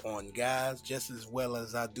joke on guys just as well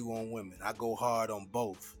as I do on women. I go hard on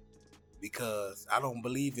both because I don't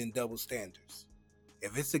believe in double standards.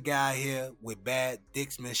 If it's a guy here with bad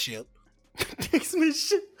dicksmanship,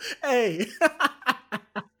 hey,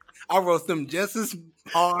 I roast them just as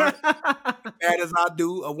hard bad as I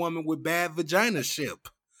do a woman with bad vagina ship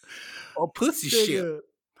or pussy ship. Nigga,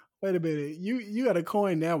 wait a minute. You got to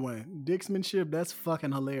coin that one. Dicksmanship. That's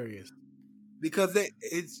fucking hilarious. Because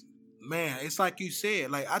it's like you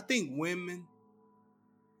said. Like I think women.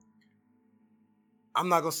 I'm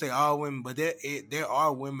not gonna say all women, but there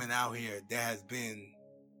are women out here that has been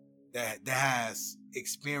that has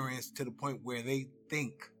experienced to the point where they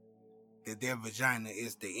think that their vagina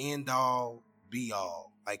is the end all be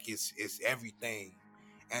all, like it's everything,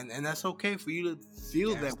 and that's okay for you to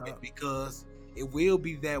feel that way because it will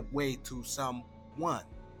be that way to someone.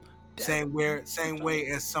 Same way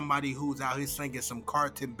as somebody who's out here slinging some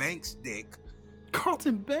Carlton Banks dick.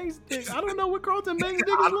 Carlton Banks dick. I don't know what Carlton Banks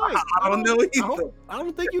dick is like. I don't know either. I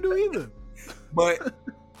don't think you do either. But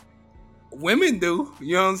women do.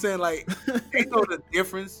 You know what I'm saying? Like they know the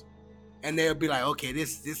difference, and they'll be like, "Okay,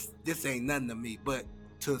 this ain't nothing to me," but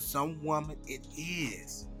to some woman, it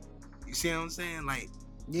is. You see what I'm saying? Like,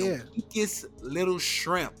 the weakest little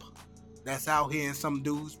shrimp that's out here in some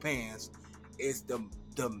dude's pants is the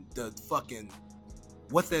fucking,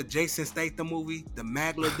 what's that Jason Statham movie? The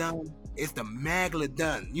Megalodon. It's the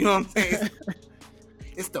Megalodon. You know what I'm saying?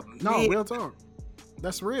 It's the real talk.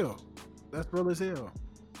 That's real. That's real as hell.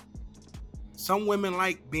 Some women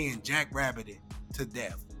like being jackrabbited to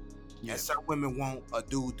death. Yeah. And some women want a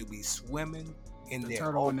dude to be swimming in their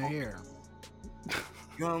turtle in the hair.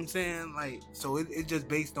 You know what I'm saying? Like, so it's just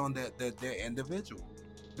based on their individual.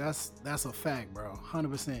 That's a fact, bro.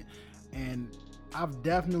 100%. And I've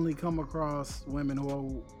definitely come across women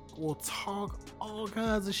who will talk all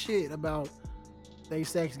kinds of shit about their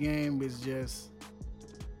sex game is just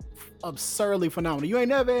absurdly phenomenal. You ain't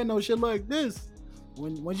never had no shit like this.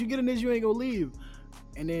 Once you get in this, you ain't gonna leave.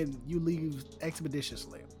 And then you leave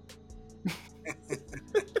expeditiously.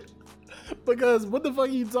 Because what the fuck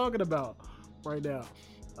are you talking about right now?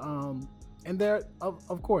 And there,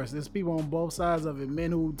 of course, there's people on both sides of it.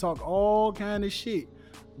 Men who talk all kind of shit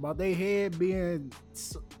about their head being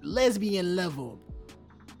lesbian level,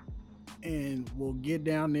 and will get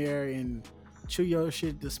down there and chew your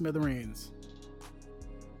shit to smithereens.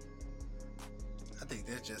 I think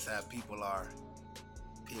that's just how people are.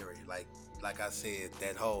 Period. Like I said,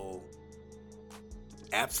 that whole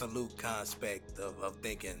absolute concept of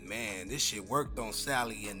thinking, man, this shit worked on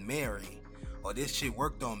Sally and Mary, or this shit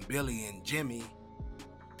worked on Billy and Jimmy,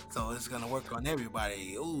 so it's gonna work on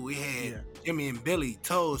everybody. Ooh, we had Jimmy and Billy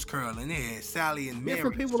toes curling, it had Sally and Mary.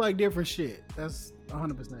 Different people like different shit. That's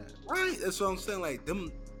 100%. Right, that's what I'm saying. Like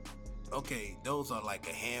them, okay, those are like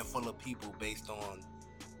a handful of people based on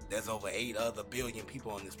there's over 8 other billion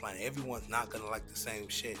people on this planet. Everyone's not gonna like the same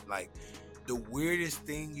shit. Like the weirdest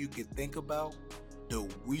thing you could think about, I'm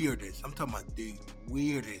talking about the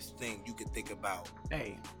weirdest thing you could think about.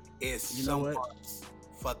 Hey, is someone's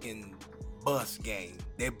fucking bus game.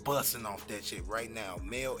 They're busting off that shit right now,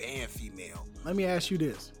 male and female. Let me ask you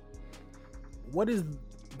this. What is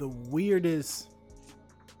the weirdest,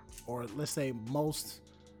 or let's say most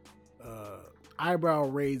eyebrow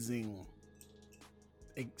raising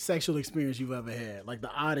sexual experience you've ever had? Like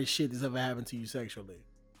the oddest shit that's ever happened to you sexually?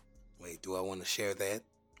 Wait, do I want to share that?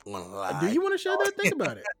 Want to lie? Do you want to share that? Think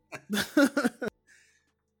about it.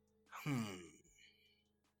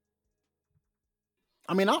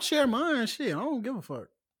 I mean, I'll share mine. Shit, I don't give a fuck.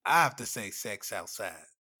 I have to say sex outside.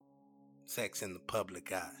 Sex in the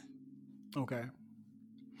public eye. Okay.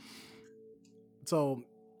 So,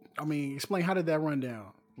 I mean, explain, how did that run down?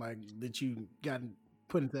 Like, that you got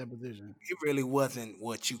put into that position? It really wasn't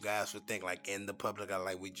what you guys would think, like in the public eye,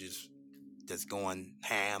 like we just going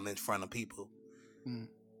ham in front of people.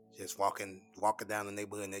 Just walking down the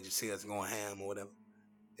neighborhood and they just see us going ham or whatever.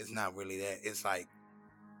 It's not really that. It's like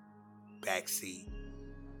backseat,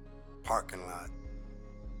 parking lot,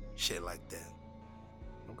 shit like that.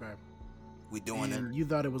 Okay. We doing it. You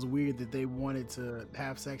thought it was weird that they wanted to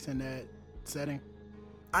have sex in that setting?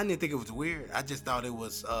 I didn't think it was weird. I just thought it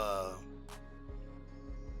was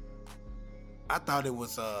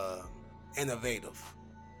innovative.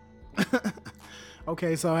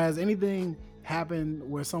 Okay, so has anything happened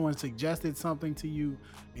where someone suggested something to you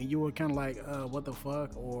and you were kind of like, what the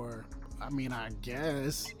fuck? Or, I mean, I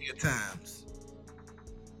guess.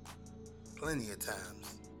 Plenty of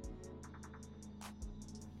times.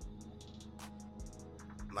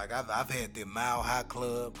 Like I've had the Mile High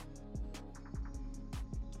Club.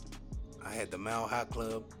 I had the Mile High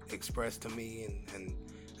Club expressed to me, and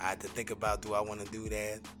I had to think about, do I want to do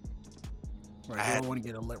that? Right, I don't want to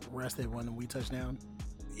get arrested when we touch down.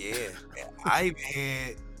 Yeah. I even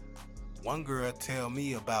had one girl tell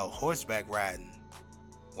me about horseback riding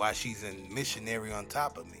while she's in missionary on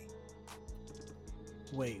top of me.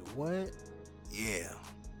 Wait, what? Yeah.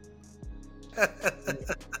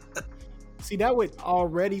 See, that would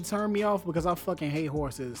already turn me off because I fucking hate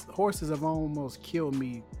horses. Horses have almost killed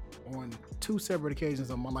me on 2 separate occasions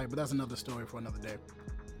of my life, but that's another story for another day.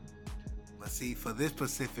 But see, for this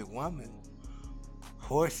specific woman,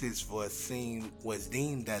 horses was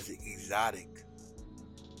deemed as exotic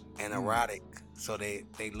and erotic. So they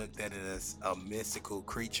looked at it as a mystical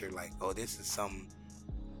creature, like, oh, this is some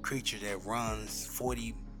creature that runs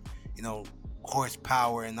 40,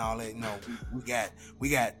 horsepower and all that. We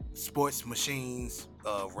got sports machines,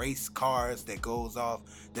 race cars that goes off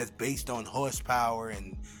that's based on horsepower,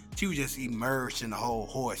 and she was just immersed in the whole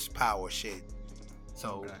horsepower shit.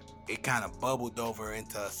 So it kind of bubbled over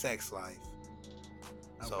into a sex life.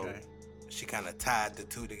 So she kind of tied the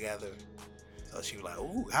two together. So she was like,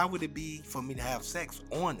 ooh, how would it be for me to have sex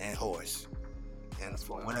on that horse? And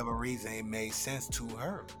for whatever reason, it made sense to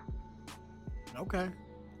her. Okay.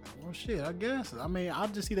 Well, shit, I guess. I mean, I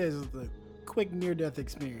just see that as a quick near-death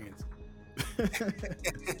experience.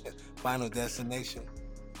 Final destination.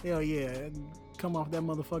 Hell yeah. And come off that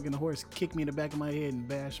motherfucking horse, kick me in the back of my head, and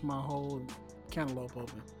bash my whole cantaloupe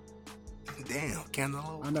open. Damn,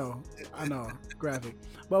 cantaloupe. I know. Graphic.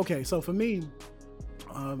 But okay, so for me,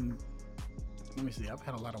 let me see. I've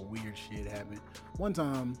had a lot of weird shit happen. One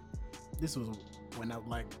time, this was when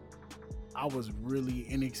I was really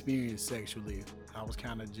inexperienced sexually. I was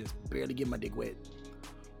kind of just barely getting my dick wet.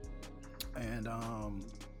 And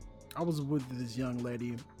I was with this young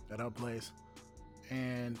lady at our place.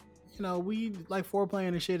 And, we like foreplaying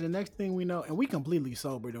and shit. And next thing we know, and we completely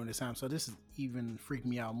sober during this time. So this is even freaked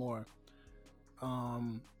me out more.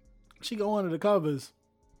 She go under the covers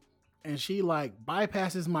and she like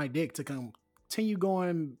bypasses my dick to continue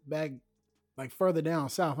going back like further down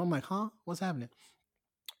south. I'm like, huh? What's happening?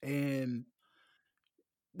 And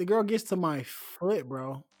the girl gets to my foot,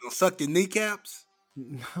 bro. Don't suck your kneecaps?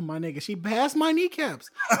 My nigga, she passed my kneecaps.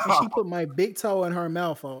 And she put my big toe in her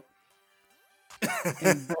mouth.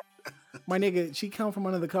 And my nigga, she come from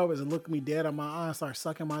under the covers and looked me dead in my eye and start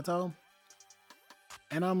sucking my toe.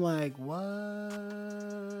 And I'm like, what?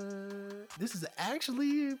 This is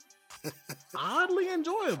actually oddly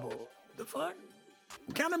enjoyable. The fuck?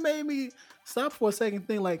 Kind of made me stop for a second,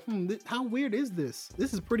 think like, how weird is this?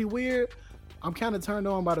 This is pretty weird. I'm kind of turned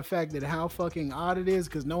on by the fact that how fucking odd it is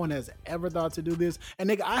because no one has ever thought to do this. And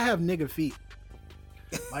nigga, I have nigga feet.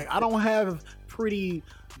 Like, I don't have pretty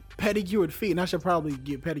pedicured feet, and I should probably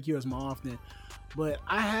get pedicures more often. But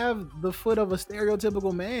I have the foot of a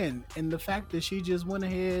stereotypical man, and the fact that she just went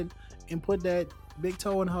ahead and put that big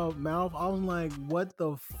toe in her mouth, I was like, what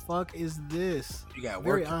the fuck is this? You got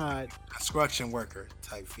very odd. Construction worker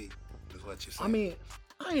type feet is what you're saying. I mean,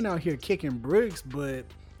 I ain't out here kicking bricks, but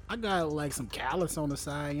I got like some callus on the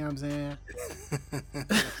side, you know what I'm saying?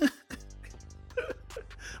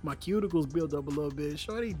 My cuticles built up a little bit.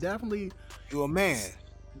 Shorty definitely... You a man.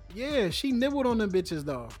 Yeah, she nibbled on them bitches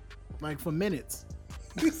though. Like for minutes.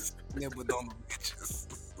 Nibbled on them bitches.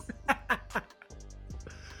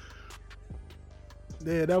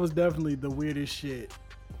 Yeah, that was definitely the weirdest shit.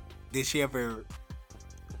 Did she ever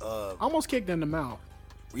almost kicked in the mouth?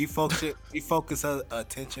 refocus her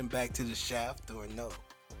attention back to the shaft or no?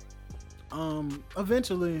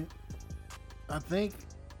 Eventually, I think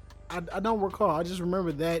I don't recall. I just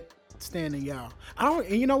remember that standing out. And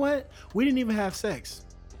you know what? We didn't even have sex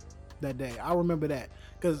that day. I remember that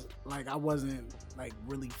because like I wasn't like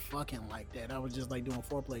really fucking like that. I was just like doing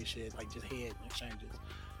foreplay shit, like just head exchanges.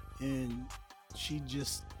 And she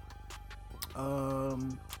just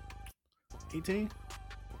 18.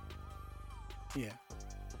 Yeah.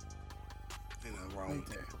 Ain't wrong with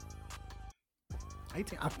that.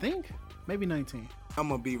 18, I think. Maybe 19. I'm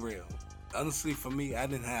gonna be real. Honestly, for me, I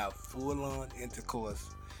didn't have full-on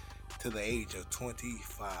intercourse to the age of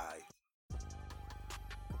 25.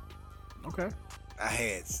 Okay. I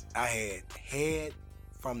had head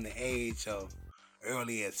from the age of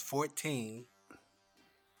early as 14.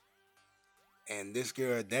 And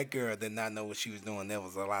that girl did not know what she was doing. There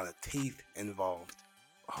was a lot of teeth involved.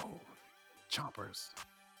 Oh, chompers.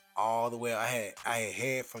 All the way, I had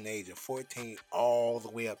head from the age of 14 all the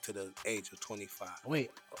way up to the age of 25.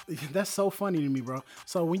 Wait, that's so funny to me, bro.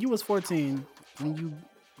 So when you was 14, when you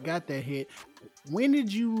got that hit, when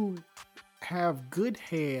did you have good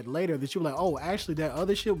head later that you were like, oh, actually that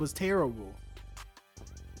other shit was terrible?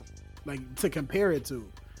 Like to compare it to.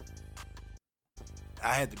 I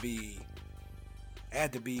had to be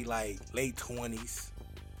like late 20s.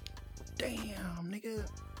 Damn, nigga.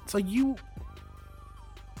 So you...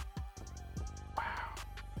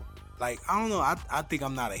 Like, I don't know. I think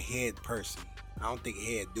I'm not a head person. I don't think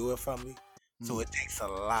head do it for me. So it takes a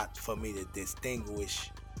lot for me to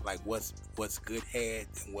distinguish like what's good head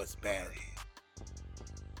and what's bad head.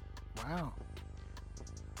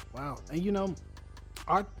 Wow. And you know,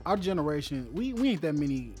 our generation, we ain't that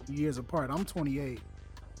many years apart. I'm 28.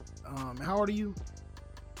 How old are you?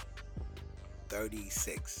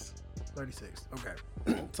 36. 36. Okay.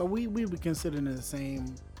 So we would consider in the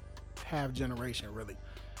same half generation, really.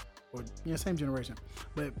 Or yeah, same generation.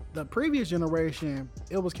 But the previous generation,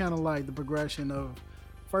 it was kind of like the progression of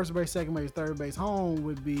first base, second base, third base. Home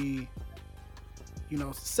would be, you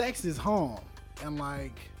know, sex is home. And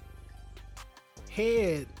like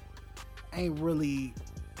head ain't really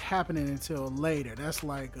happening until later. That's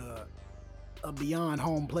like a beyond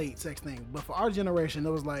home plate sex thing. But for our generation,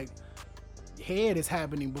 it was like head is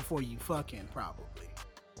happening before you fucking, probably.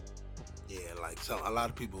 Yeah, like a lot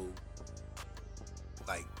of people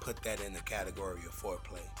like put that in the category of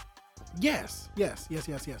foreplay. Yes.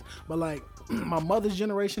 But like my mother's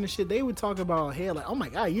generation and shit, they would talk about head like, oh my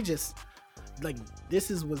god, you just like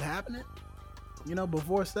this is what's happening, you know,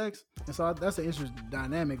 before sex. And so that's an interesting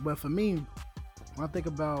dynamic. But for me, when I think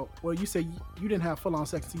about, well, you said you didn't have full on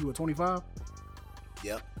sex until you were 25.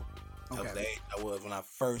 Yep. That was the age I was when I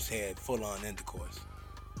first had full on intercourse.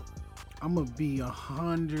 I'm gonna be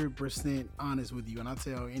 100% honest with you, and I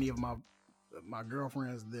tell any of my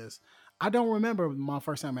girlfriends this. I don't remember my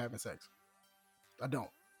first time having sex. I don't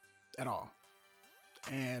at all,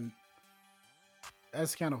 and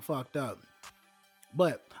that's kind of fucked up.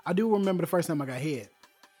 But I do remember the first time I got head,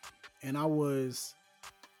 and it was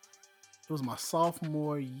my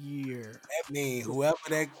sophomore year. That means whoever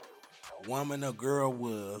that woman or girl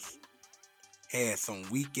was had some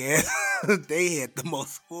weak ass. They had the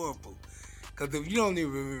most horrible. Because if you don't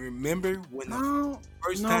even remember when the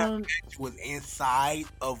first time sex was inside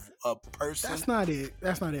of a person, that's not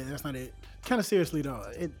it. Kind of seriously though,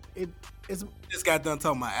 it's just got done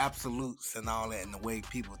talking about absolutes and all that and the way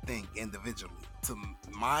people think individually. To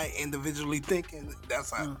my individually thinking,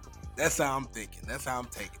 that's how I'm thinking. That's how I'm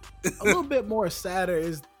taking it. A little bit more sadder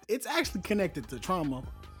is it's actually connected to trauma.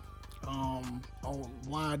 On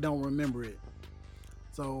why I don't remember it.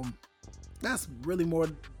 So that's really more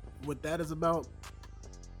what that is about.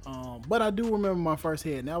 But I do remember my first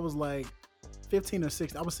head, and that was like 15 or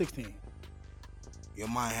 16. I was 16. Your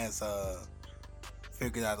mind has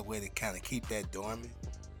figured out a way to kind of keep that dormant.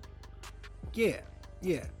 Yeah,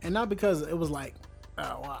 and not because it was like,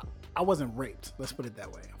 I wasn't raped. Let's put it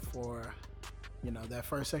that way for, you know, that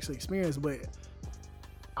first sexual experience, but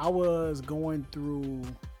I was going through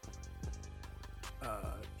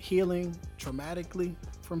healing traumatically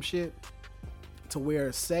from shit to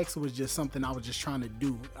where sex was just something I was just trying to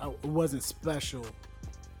do. It wasn't special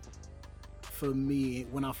for me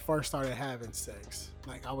when I first started having sex.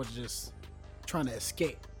 Like I was just trying to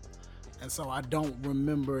escape. And so I don't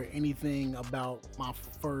remember anything about my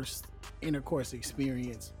first intercourse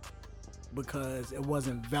experience because it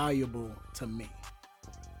wasn't valuable to me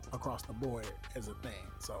across the board as a thing.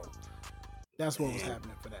 So that's what was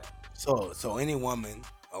happening for that. So any woman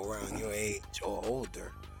around your age or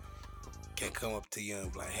older can come up to you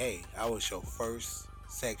and be like, hey, I was your first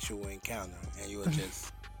sexual encounter, and you'll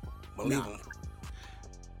just believe them.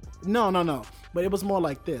 No. But it was more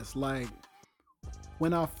like this. Like,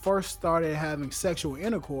 when I first started having sexual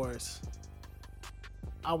intercourse,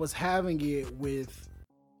 I was having it with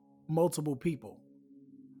multiple people.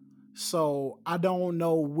 So I don't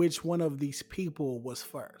know which one of these people was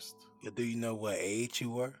first. Do you know what age you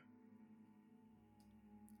were?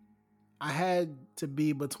 I had to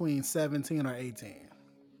be between 17 or 18.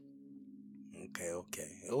 Okay.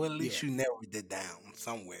 Well, at least you narrowed it down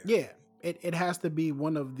somewhere. Yeah, it has to be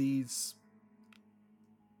one of these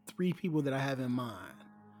 3 people that I have in mind.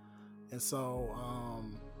 And so,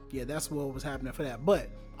 that's what was happening for that. But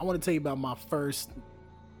I want to tell you about my first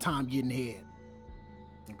time getting head.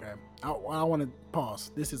 Okay. I want to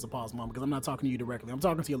pause. This is a pause, Mom, because I'm not talking to you directly. I'm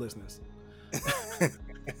talking to your listeners.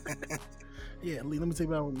 Yeah, Lee, let me tell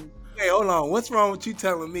you about. Hey, hold on. What's wrong with you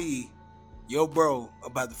telling me, yo, bro,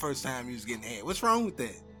 about the first time you was getting head? What's wrong with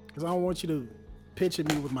that? Because I don't want you to picture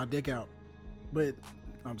me with my dick out. But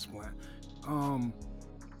I'm just playing.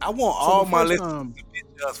 I want all my listeners to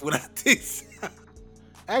picture us with our dicks.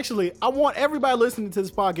 Actually, I want everybody listening to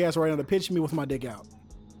this podcast right now to picture me with my dick out.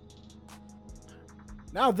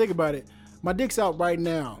 Now think about it. My dick's out right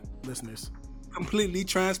now, listeners. Completely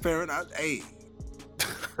transparent. Hey.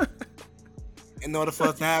 In order for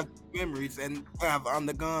us to have memories and have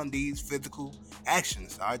undergone these physical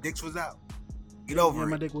actions, our dicks was out. Get over it.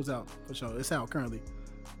 My dick was out, for sure. It's out currently.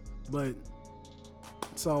 But,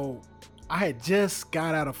 so, I had just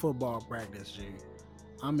got out of football practice, G.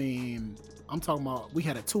 I mean, I'm talking about we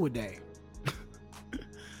had a 2-a-day.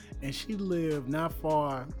 And she lived not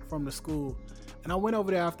far from the school. And I went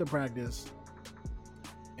over there after practice.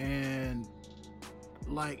 And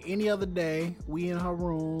like any other day, we in her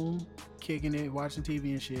room, kicking it, watching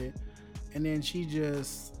TV and shit. And then she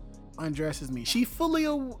just undresses me. She fully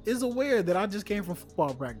is aware that I just came from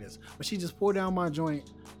football practice. But she just pulled down my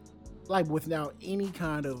joint, like without any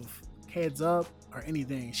kind of heads up or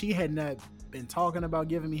anything. She had not been talking about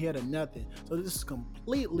giving me head or nothing. So this is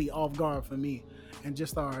completely off guard for me. And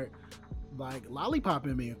just start like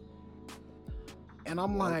lollipopping me. And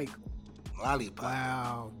I'm like, Lollipop.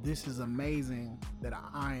 wow, this is amazing that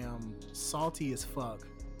I am salty as fuck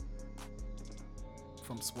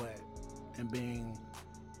from sweat and being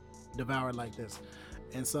devoured like this.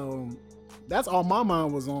 And so that's all my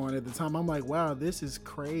mind was on at the time. I'm like, wow, this is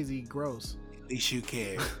crazy gross. At least you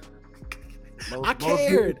cared.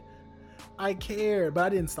 I cared, but I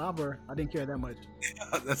didn't stop her. I didn't care that much.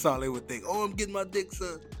 That's all they would think. Oh, I'm getting my dick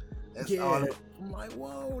sucked. That's all. I'm like,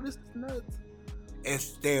 whoa, this is nuts.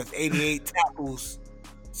 There's 88 tackles,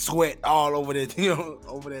 sweat all over that,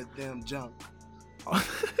 over that damn junk.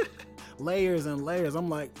 Layers and layers. I'm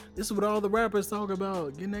like, this is what all the rappers talk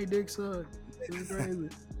about, getting their dick sucked. It's crazy.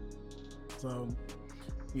 So,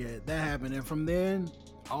 yeah, that happened. And from then,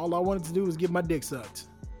 all I wanted to do was get my dick sucked.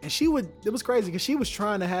 And it was crazy because she was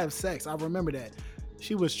trying to have sex. I remember that.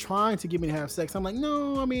 She was trying to get me to have sex. I'm like,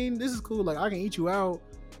 no, I mean, this is cool. Like, I can eat you out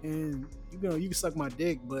and, you can suck my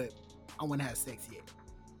dick, but I wouldn't have sex yet.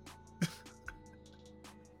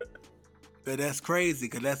 But that's crazy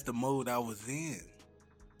because that's the mode I was in.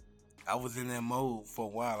 I was in that mode for a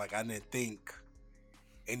while. Like, I didn't think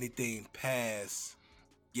anything past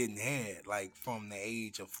getting head. Like, from the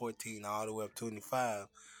age of 14 all the way up to 25,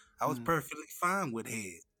 I was perfectly fine with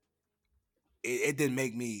head. It didn't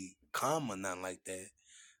make me come or nothing like that.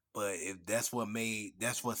 But if that's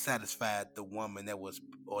what satisfied the woman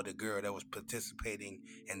or the girl that was participating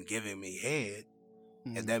and giving me head,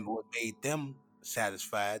 and then what made them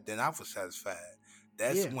satisfied, then I was satisfied.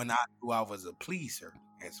 That's when I knew I was a pleaser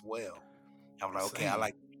as well. I was like, okay, I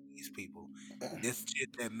like these people. This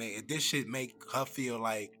shit make her feel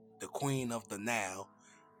like the queen of the now,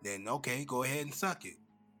 then okay, go ahead and suck it.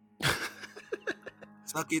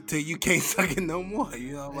 Suck it till you can't suck it no more.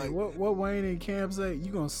 Like what Wayne and Cam say?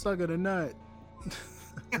 You gonna suck it or not?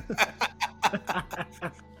 That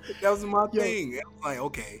was my thing. I was like,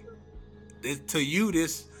 okay, this to you,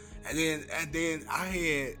 this, and then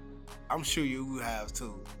I'm sure you have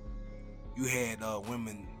too. You had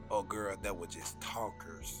women or girls that were just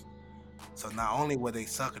talkers. So not only were they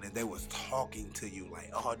sucking it, they was talking to you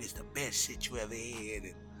like, oh, this the best shit you ever had,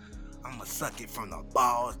 and I'm gonna suck it from the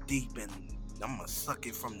balls deep, and I'm gonna suck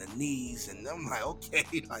it from the knees, and I'm like, okay,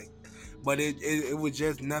 like, but it was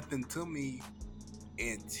just nothing to me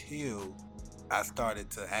until I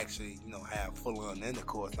started to actually, have full-on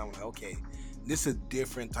intercourse. And I'm like, okay, this is a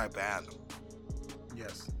different type of animal.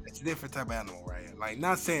 Yes, it's a different type of animal, right? Like,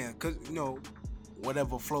 not saying, cause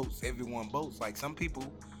whatever floats, everyone boats. Like, some people,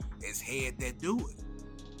 it's head that do it.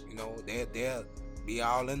 They'll be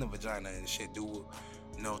all in the vagina and shit, do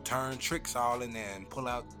turn tricks all in there and pull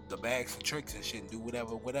out the bags of tricks and shit and do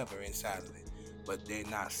whatever inside of it. But they're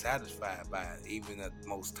not satisfied by it, even the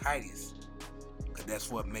most tightest. Cause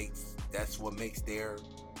that's what makes their,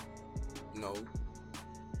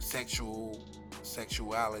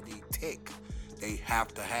 sexuality tick. They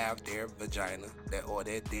have to have their vagina or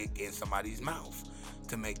their dick in somebody's mouth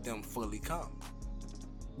to make them fully come.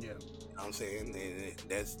 Yeah. You know what I'm saying? And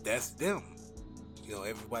that's them.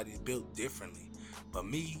 Everybody's built differently. But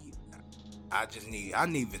me, I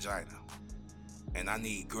need vagina. And I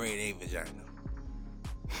need grade A vagina.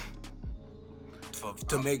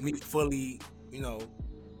 To make me fully,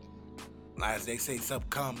 as they say,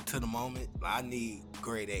 succumb to the moment, I need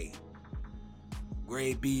grade A.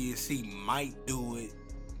 Grade B and C might do it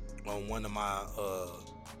on one of my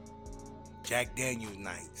Jack Daniels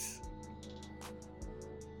nights.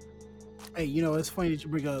 Hey, it's funny that you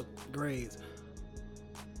bring up grades.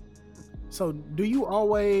 So, do you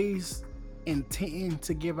always intend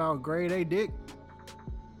to give out grade A dick?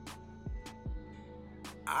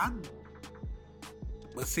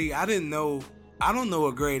 But see, I don't know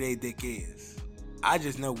what grade A dick is. I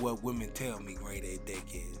just know what women tell me grade A dick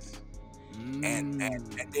is. And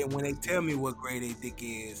then when they tell me what grade A dick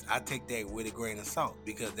is, I take that with a grain of salt,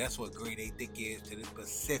 because that's what grade A dick is to the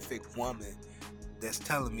specific woman that's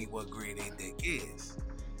telling me what grade A dick is.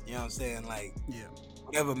 You know what I'm saying? Like, yeah.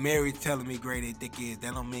 Whatever Mary's telling me grade A dick is,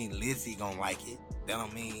 that don't mean Lizzie gonna like it. That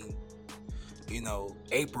don't mean,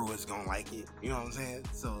 April is gonna like it. You know what I'm saying?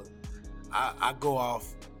 So I go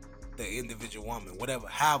off the individual woman, whatever.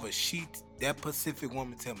 However, that Pacific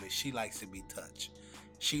woman tell me she likes to be touched.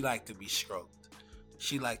 She likes to be stroked.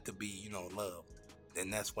 She likes to be, loved.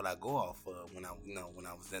 And that's what I go off of when I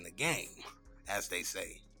was in the game, as they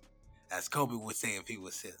say. As Kobe would say if he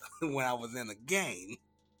was here, when I was in the game.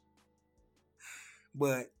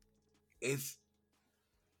 But it's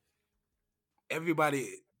everybody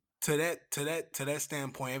to that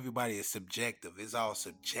standpoint, everybody is subjective. It's all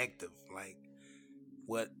subjective. Like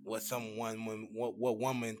what one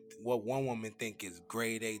woman think is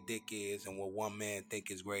grade A dick is, and what one man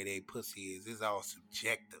think is grade A pussy is. It's all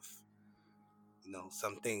subjective.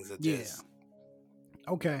 Some things are just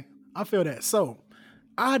okay. I feel that. So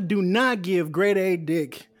I do not give grade A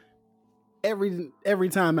dick every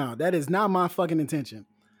time out. That is not my fucking intention.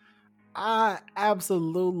 I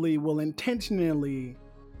absolutely will intentionally.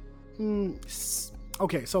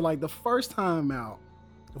 Okay, so like the first time out,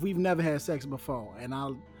 if we've never had sex before, and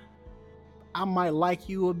I might like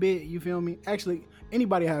you a bit. You feel me? Actually,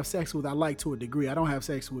 anybody I have sex with, I like to a degree. I don't have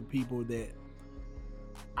sex with people that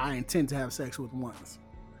I intend to have sex with once.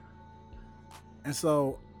 And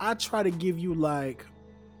so I try to give you like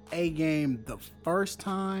A game the first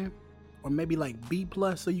time, or maybe like B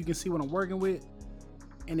plus, so you can see what I'm working with.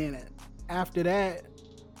 And then after that,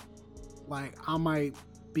 like I might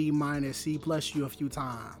B minus C plus you a few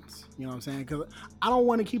times. You know what I'm saying? Because I don't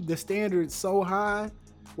want to keep the standards so high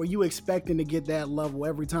where you expecting to get that level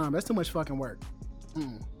every time. That's too much fucking work.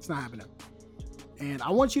 It's not happening. And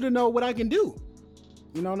I want you to know what I can do.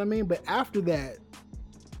 You know what I mean? But after that,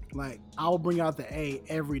 like I'll bring out the A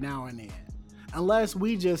every now and then. Unless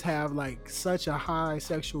we just have like such a high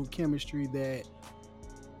sexual chemistry that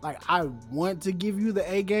like I want to give you the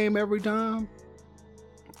A game every time.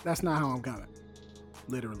 That's not how I'm coming.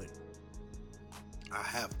 Literally. I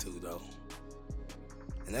have to though.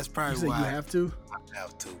 And that's probably you say why you have to? I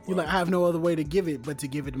have to. Bro. You like I have no other way to give it but to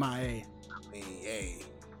give it my A. I mean, hey,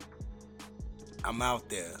 I'm out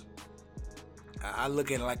there. I look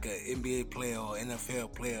at it like an NBA player or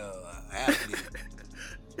NFL player or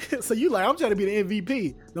athlete. So you like, I'm trying to be the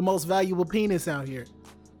MVP, the most valuable penis out here.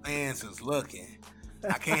 Fans is looking.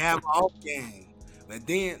 I can't have an off game. But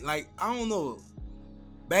then, like, I don't know.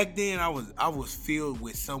 Back then, I was filled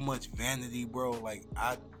with so much vanity, bro. Like,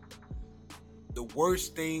 the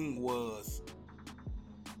worst thing was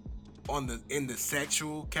in the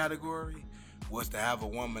sexual category was to have a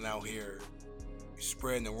woman out here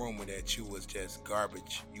spreading the rumor that you was just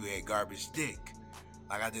garbage. You had garbage dick.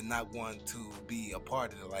 Like, I did not want to be a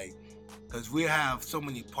part of it. Like, because we have so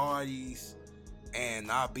many parties,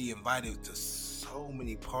 and I'll be invited to so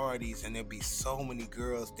many parties, and there'll be so many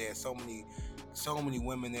girls there, so many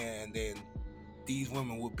women there, and then these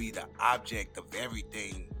women would be the object of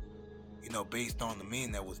everything, based on the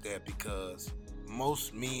men that was there, because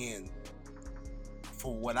most men,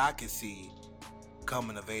 for what I could see,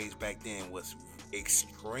 coming of age back then was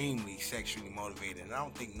extremely sexually motivated, and I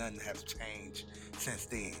don't think nothing has changed since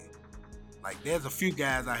then. Like, there's a few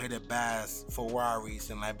guys out here that buys Ferraris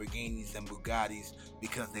and Lamborghinis and Bugattis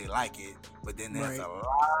because they like it, but then there's a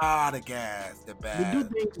lot of guys that buy they do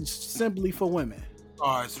things simply for women.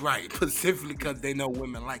 Cars, right? Specifically because they know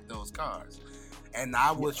women like those cars. And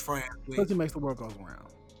I was friends with. Pussy makes the world go around.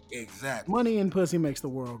 Exactly. Money and pussy makes the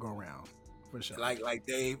world go round, for sure. Like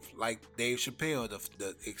Dave Chappelle,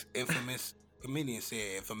 the infamous comedian,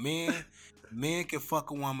 said, if a man can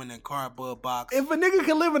fuck a woman in a cardboard box. If a nigga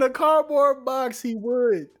could live in a cardboard box, he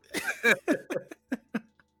would.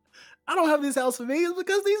 I don't have this house for me. It's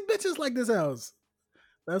because these bitches like this house.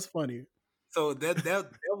 That's funny. So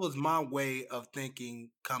that was my way of thinking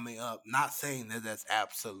coming up. Not saying that that's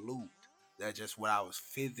absolute. That's just what I was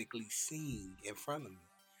physically seeing in front of me.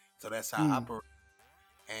 So that's how I operate.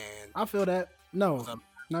 And I feel that. No,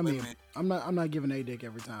 not me. I'm not giving a dick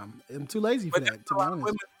every time. I'm too lazy for that, to be honest.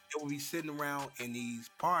 Women, they would be sitting around in these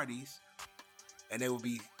parties, and they would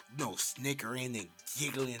be, snickering and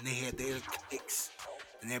giggling. They had their dicks,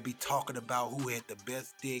 and they'd be talking about who had the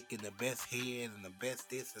best dick and the best head and the best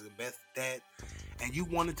this and the best that. And you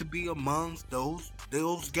wanted to be amongst those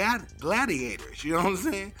gladiators. You know what I'm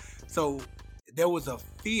saying? So there was a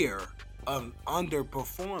fear of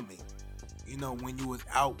underperforming, when you was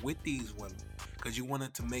out with these women, because you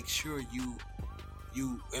wanted to make sure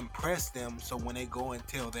you impress them, so when they go and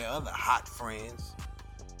tell their other hot friends,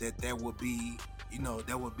 that there would be,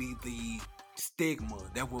 there would be the stigma,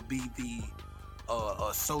 there would be the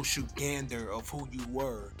social gander of who you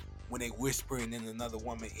were when they whispering in another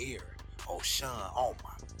woman's ear. Oh, Sean, oh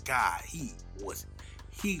my God, he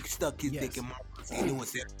stuck his dick in my pussy, and it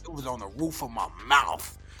was on the roof of my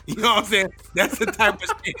mouth. You know what I'm saying? That's the type of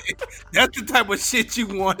shit. That's the type of shit you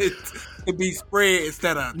wanted to be spread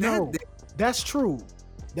instead of No, that's true.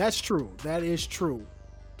 That's true. That is true.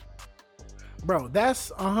 Bro,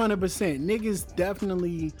 that's 100%. Niggas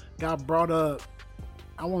definitely got brought up,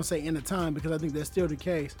 I won't say in a time because I think that's still the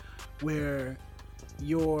case, where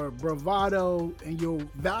your bravado and your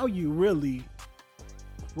value really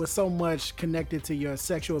was so much connected to your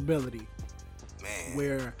sexual ability. Man.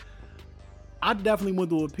 Where I definitely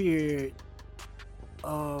went through a period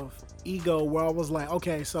of ego where I was like,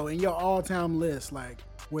 okay, so in your all-time list, like,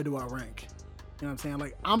 where do I rank? You know what I'm saying?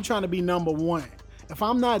 Like, I'm trying to be number one. If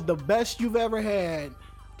I'm not the best you've ever had,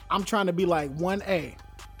 I'm trying to be like 1A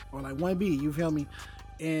or like 1B, you feel me?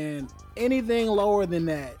 And anything lower than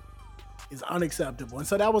that is unacceptable. And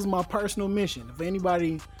so that was my personal mission. If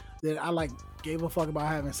anybody that I like gave a fuck about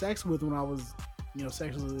having sex with when I was, you know,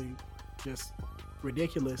 sexually just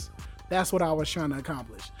ridiculous, that's what I was trying to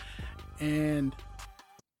accomplish. And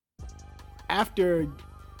after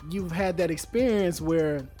you've had that experience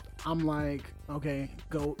where I'm like, okay,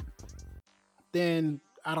 GOAT, then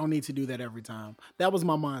I don't need to do that every time. That was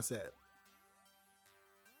my mindset.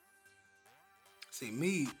 See,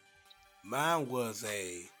 mine was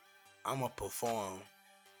I'm gonna perform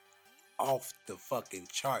off the fucking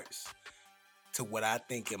charts to what I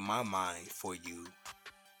think in my mind for you.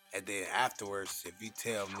 And then afterwards, if you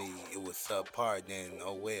tell me it was subpar, then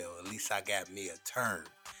oh well, at least I got me a turn.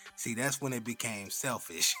 See, that's when it became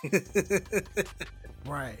selfish.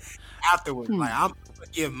 Right. Afterwards, like I'm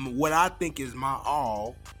giving what I think is my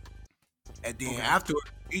all, and then afterwards,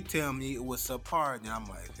 you tell me it was subpar, then I'm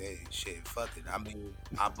like, hey, shit, fuck it. I mean,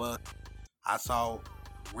 I saw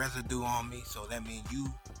residue on me, so that means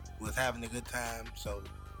you was having a good time, so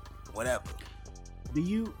whatever.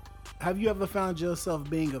 Have you ever found yourself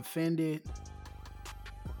being offended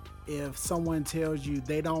if someone tells you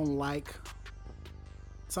they don't like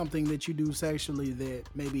something that you do sexually that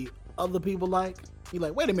maybe other people like? You're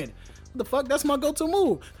like, wait a minute, what the fuck? That's my go-to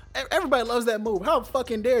move. Everybody loves that move. How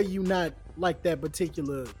fucking dare you not like that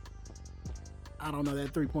particular, I don't know,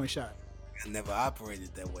 that 3-point shot? I never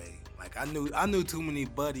operated that way. Like I knew too many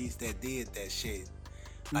buddies that did that shit.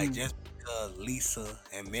 Like just because Lisa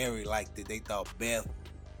and Mary liked it, they thought Beth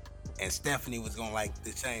and Stephanie was gonna like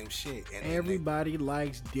the same shit. And everybody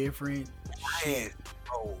likes different shit.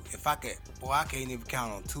 Bro, I can't even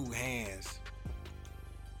count on two hands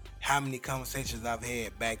how many conversations I've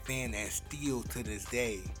had back then, and still to this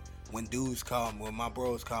day, when dudes call me, when my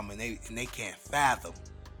bros call me, and they can't fathom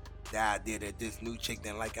the idea that this new chick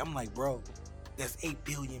didn't like it. I'm like, bro, there's 8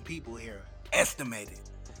 billion people here, estimated.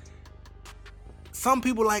 Some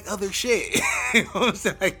people like other shit. You know what I'm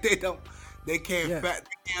saying? Like they can't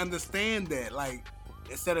understand that. Like,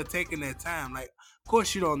 instead of taking that time, like, of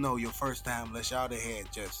course you don't know your first time unless y'all had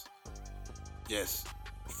just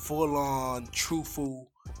full on truthful,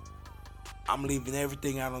 I'm leaving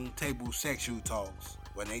everything out on the table sexual talks.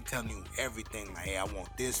 When they tell you everything, like, hey, I want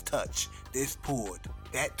this touch, this pulled,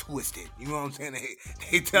 that twisted. You know what I'm saying?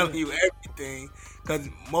 They telling you everything, because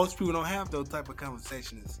most people don't have those type of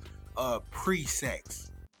conversations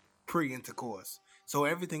pre-sex, pre-intercourse. So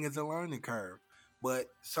everything is a learning curve. But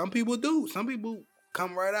some people do. Some people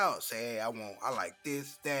come right out, say, hey, I like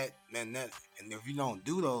this, that, and that. And if you don't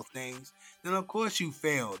do those things, then of course you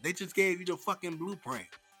failed. They just gave you the fucking blueprint.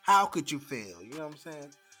 How could you fail? You know what I'm saying?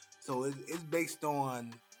 So it's based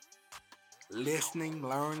on listening,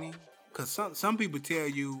 learning. Because some people tell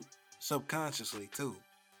you subconsciously too.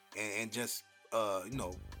 And just,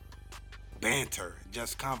 banter,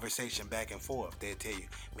 just conversation back and forth. They'll tell you,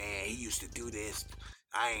 man, he used to do this.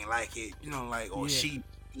 I ain't like it. You know, like, or she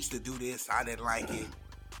used to do this. I didn't like it.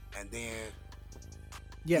 And then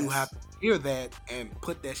you have to hear that and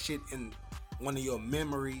put that shit in one of your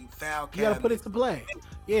memory file cabinets. You gotta put it to play.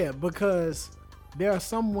 Yeah, because there are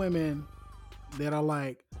some women that are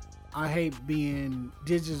like, I hate being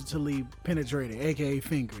digitally penetrated, aka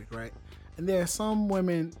fingered, right? And there are some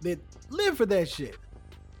women that live for that shit.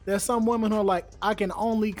 There's some women who are like, I can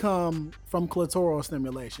only come from clitoral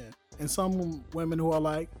stimulation. And some women who are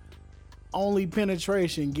like, only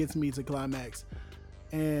penetration gets me to climax.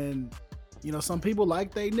 And, you know, some people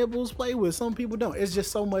like they nipples play with, some people don't. It's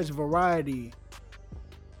just so much variety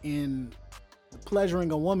in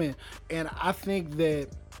pleasuring a woman. And I think that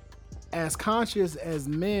as conscious as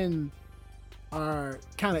men are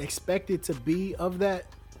kind of expected to be of that,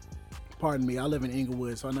 pardon me, I live in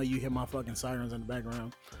Inglewood, so I know you hear my fucking sirens in the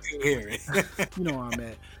background. You hear it. You know where I'm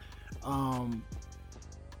at.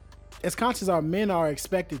 As conscious our men are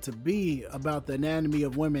expected to be about the anatomy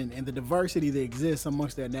of women and the diversity that exists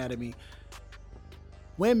amongst the anatomy,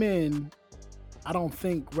 women I don't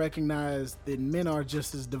think recognize that men are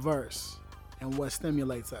just as diverse in what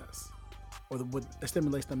stimulates us, or what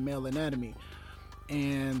stimulates the male anatomy.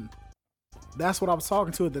 And that's what I was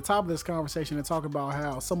talking to at the top of this conversation, and talk about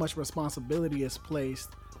how so much responsibility is placed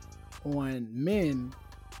on men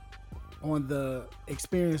on the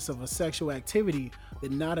experience of a sexual activity,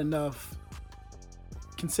 that not enough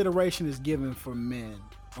consideration is given for men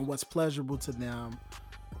and what's pleasurable to them,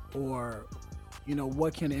 or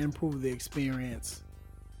what can improve the experience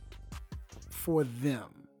for them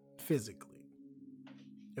physically,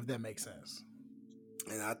 if that makes sense.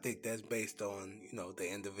 And I think that's based on,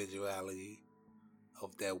 the individuality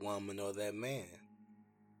of that woman or that man.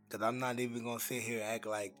 Because I'm not even going to sit here and act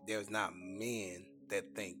like there's not men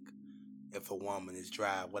that think if a woman is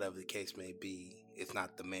dry, whatever the case may be, it's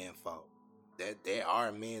not the man's fault. There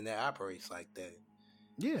are men that operates like that.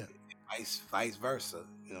 Yeah. Vice versa.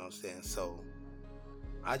 You know what I'm saying? So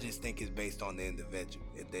I just think it's based on the individual.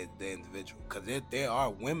 Because there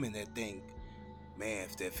are women that think, man,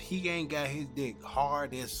 if he ain't got his dick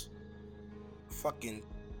hard as fucking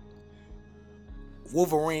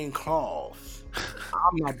Wolverine claws,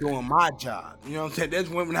 I'm not doing my job. You know what I'm saying? There's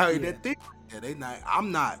women out here that think that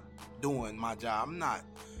I'm not doing my job. I'm not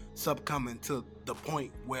succumbing to the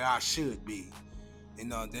point where I should be.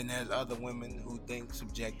 Then there's other women who think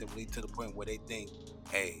subjectively to the point where they think,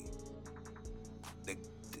 hey,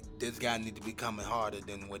 this guy need to be coming harder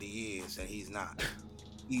than what he is, and he's not.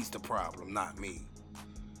 He's the problem, not me.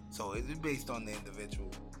 So it's based on the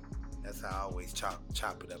individual. That's how I always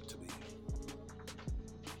chop it up to be.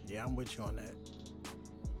 Yeah, I'm with you on that.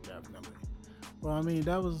 Definitely. Well, I mean,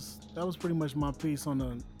 that was pretty much my piece on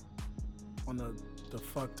the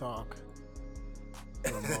fuck talk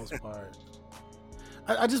for the most part.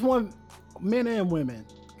 I just want men and women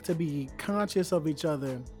to be conscious of each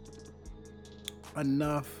other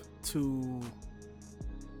enough to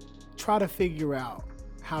try to figure out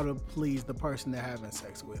how to please the person they're having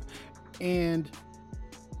sex with, and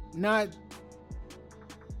not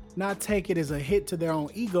take it as a hit to their own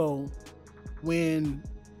ego when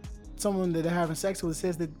someone that they're having sex with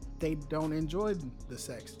says that they don't enjoy the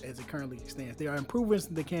sex as it currently stands. There are improvements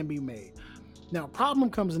that can be made. Now, problem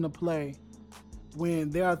comes into play when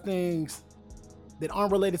there are things that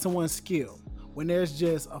aren't related to one's skill, when there's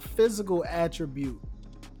just a physical attribute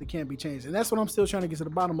that can't be changed. And that's what I'm still trying to get to the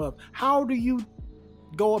bottom of. How do you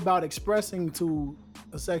go about expressing to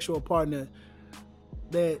a sexual partner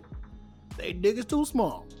that their dick is too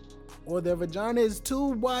small or their vagina is too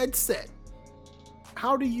wide set?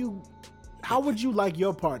 How would you like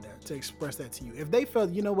your partner to express that to you? If they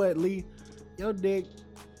felt, you know what, Lee, your dick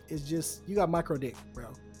is just, you got micro dick,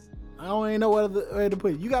 bro. I don't even know what way to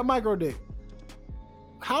put it. You got micro dick.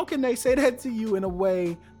 How can they say that to you in a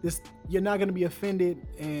way that you're not going to be offended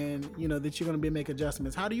and, that you're going to be make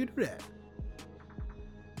adjustments? How do you do that?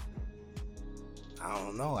 I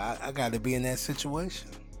don't know. I got to be in that situation.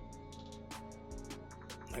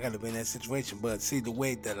 But see, the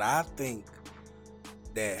way that I think,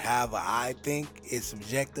 that however I think is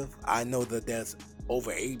subjective, I know that there's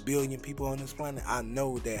over 8 billion people on this planet. I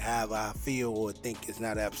know that however I feel or think is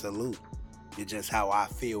not absolute. It's just how I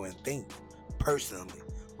feel and think personally,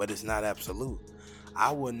 but it's not absolute.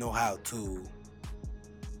 I wouldn't know how to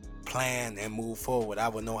plan and move forward. I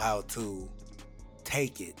would know how to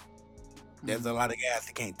take it. There's a lot of guys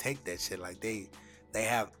that can't take that shit. Like they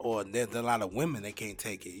have, or there's a lot of women that can't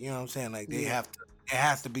take it. You know what I'm saying? Like they have to. There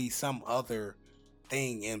has to be some other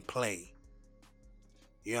thing in play.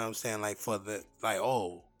 You know what I'm saying? Like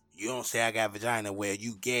oh, you don't say I got vagina, where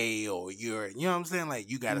you gay or you're, you know what I'm saying? Like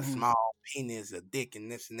you got a small penis, a dick,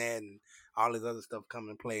 and this and that, and all this other stuff come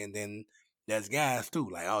in play. And then there's guys too,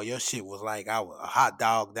 like, oh, your shit was like I was a hot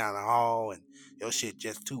dog down the hall, and your shit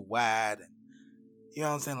just too wide. And, you know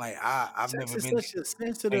what I'm saying? Like I've never been.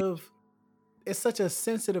 It's such a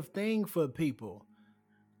sensitive thing for people.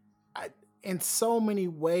 In so many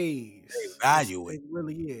ways, they value it. It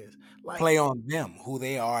really is. Like, play on them, who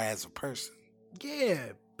they are as a person.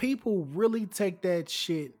 Yeah, people really take that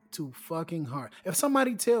shit too fucking hard. If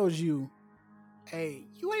somebody tells you, "Hey,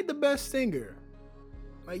 you ain't the best singer,"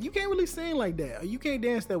 like you can't really sing like that, or you can't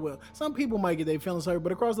dance that well. Some people might get their feelings hurt,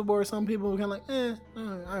 but across the board, some people are kind of like,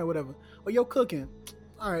 all right, whatever. Or you're cooking,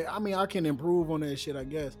 all right. I mean, I can improve on that shit, I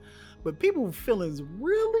guess. But people's feelings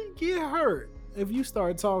really get hurt if you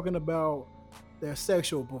start talking about their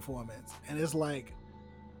sexual performance, and it's like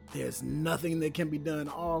there's nothing that can be done,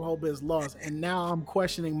 all hope is lost, and now I'm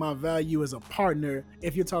questioning my value as a partner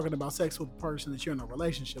if you're talking about sex with a person that you're in a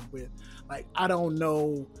relationship with. Like, I don't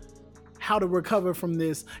know how to recover from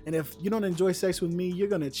this, and if you don't enjoy sex with me, you're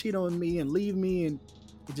gonna cheat on me and leave me, and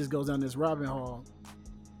it just goes down this rabbit hole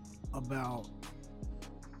about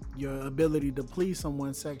your ability to please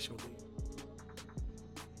someone sexually.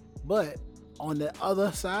 But on the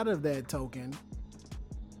other side of that token,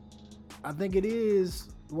 I think it is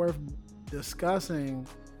worth discussing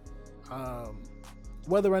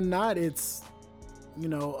whether or not it's,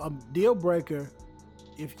 a deal breaker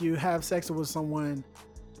if you have sex with someone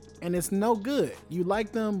and it's no good. You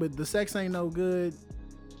like them, but the sex ain't no good,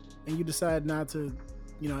 and you decide not to,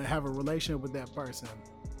 have a relationship with that person.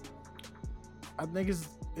 I think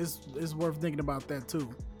it's worth thinking about that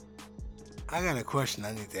too. I got a question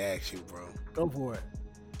I need to ask you, bro. Go for it.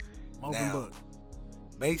 Open book.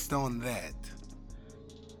 Based on that,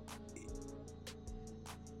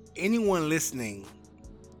 anyone listening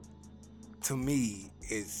to me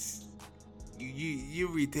is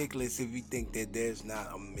you're ridiculous if you think that there's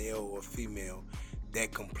not a male or female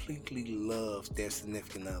that completely loves their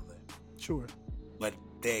significant other. Sure. But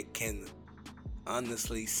that can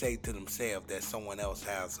honestly say to themselves that someone else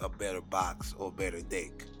has a better box or better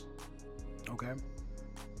dick. Okay.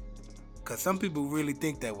 Because some people really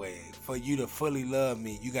think that way. For you to fully love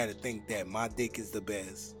me, you got to think that my dick is the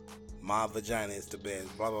best, my vagina is the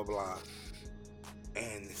best, blah, blah, blah.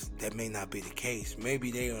 And that may not be the case.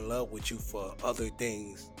 Maybe they're in love with you for other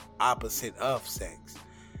things opposite of sex.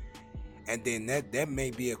 And then that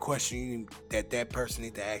may be a question that person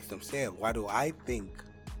needs to ask themselves. Why do I think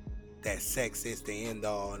that sex is the end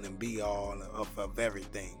all and be all of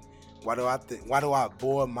everything? Why do I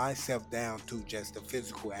bore myself down to just the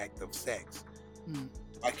physical act of sex?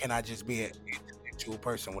 Why can't I just be an intellectual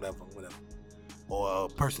person, whatever, or a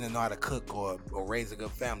person that know how to cook or raise a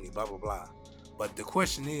good family, blah blah blah. But the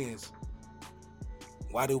question is,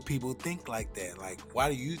 why do people think like that? Like, why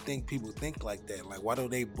do you think people think like that? Like, why do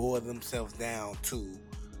they bore themselves down to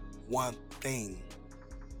one thing?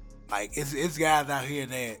 Like, it's guys out here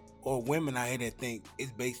that, or women out here that think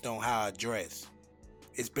it's based on how I dress.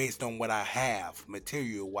 It's based on what I have,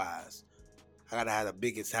 material-wise. I gotta have the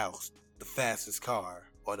biggest house, the fastest car,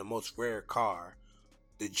 or the most rare car,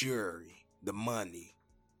 the jewelry, the money,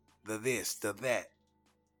 the this, the that.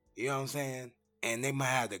 You know what I'm saying? And they might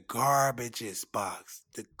have the garbageest box,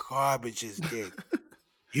 the garbageest dick.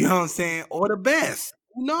 You know what I'm saying? Or the best.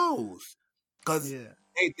 Who knows? Because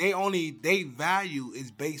they value is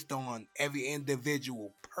based on every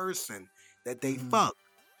individual person that they fuck.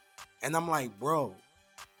 And I'm like, bro.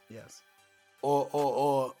 Yes.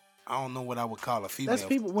 Or I don't know what I would call a female.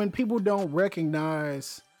 That's when people don't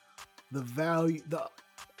recognize the value, the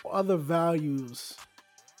other values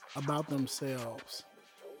about themselves,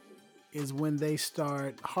 is when they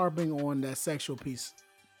start harping on that sexual piece.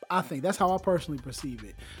 I think that's how I personally perceive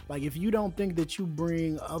it. Like, if you don't think that you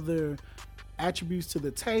bring other attributes to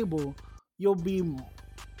the table, you'll be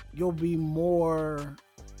more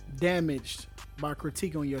damaged by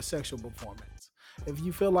critique on your sexual performance. If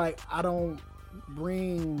you feel like I don't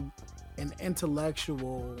bring an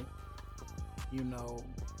intellectual,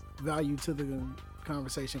 value to the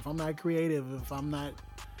conversation, if I'm not creative, if I'm not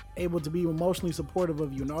able to be emotionally supportive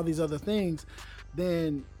of you and all these other things,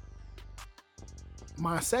 then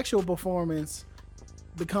my sexual performance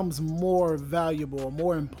becomes more valuable,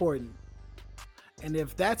 more important. And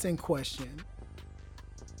if that's in question,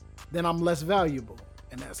 then I'm less valuable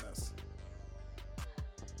in essence.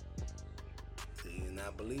 See, and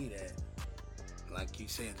I believe that. Like you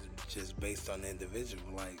said, it's just based on the individual.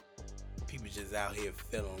 Like, people just out here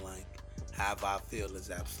feeling like however I feel is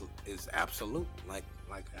absolute. Like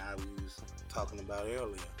I was talking about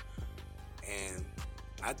earlier. And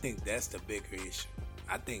I think that's the bigger issue.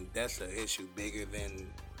 I think that's an issue bigger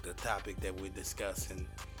than the topic that we're discussing.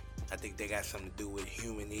 I think they got something to do with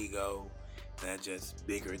human ego. That's just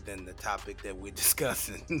bigger than the topic that we're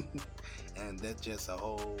discussing. And that's just a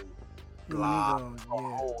whole blog, a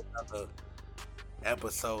whole other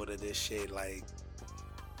episode of this shit. Like,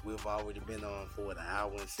 we've already been on for an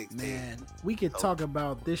hour and 16. Man, we could talk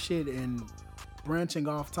about this shit and branching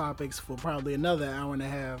off topics for probably another hour and a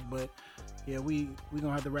half, but yeah, we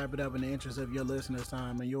gonna have to wrap it up in the interest of your listeners'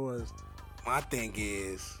 time and yours. My thing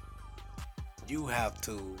is, you have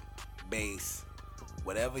to base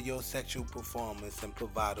whatever your sexual performance and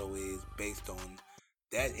bravado is based on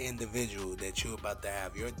that individual that you're about to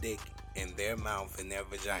have your dick in their mouth and their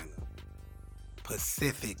vagina.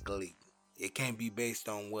 Specifically, it can't be based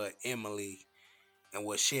on what Emily and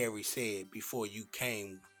what Sherry said before you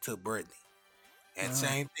came to Brittany. And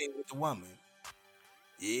same thing with the woman.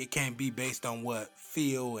 It can't be based on what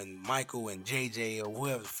Phil and Michael and JJ or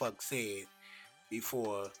whoever the fuck said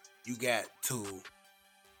before you got to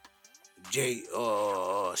Jay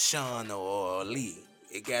or Sean or Lee.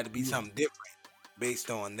 It got to be something different based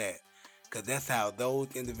on that, because that's how those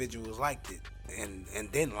individuals liked it and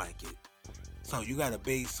didn't like it. So you gotta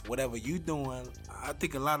base whatever you doing. I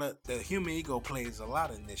think a lot of the human ego plays a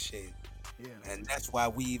lot in this shit. Yeah. And that's why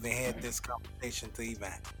we even had this conversation to even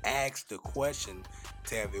ask the question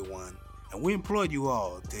to everyone. And we implore you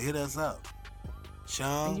all to hit us up.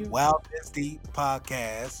 Sean, Wild SD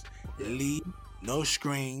Podcast, Lee, No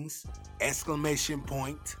Screens, exclamation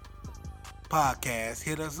point, podcast.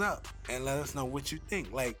 Hit us up and let us know what you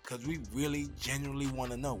think. Like, cause we really genuinely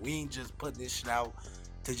want to know. We ain't just putting this shit out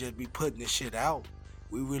to just be putting this shit out.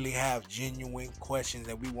 We really have genuine questions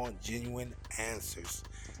and we want genuine answers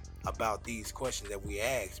about these questions that we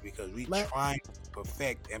ask, because we trying to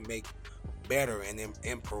perfect and make better and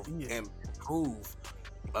improve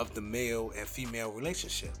of the male and female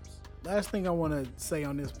relationships. Last thing I want to say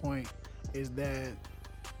on this point is that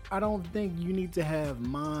I don't think you need to have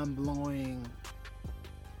mind-blowing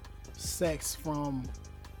sex from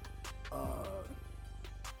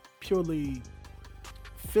purely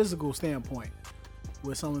physical standpoint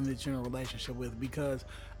with someone that you're in a relationship with, because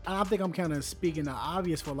I think I'm kind of speaking the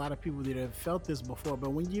obvious for a lot of people that have felt this before,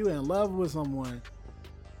 but when you're in love with someone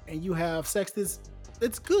and you have sex,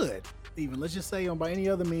 it's good. Even let's just say by any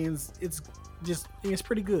other means, it's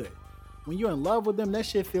pretty good. When you're in love with them, that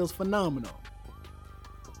shit feels phenomenal,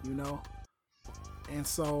 you know? And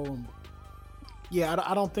so, yeah,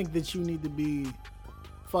 I don't think that you need to be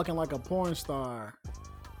fucking like a porn star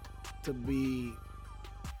to be,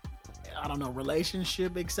 I don't know,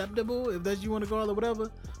 relationship acceptable, if that's you want to call it,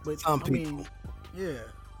 whatever. But some people. mean, yeah,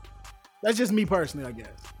 that's just me personally, I guess.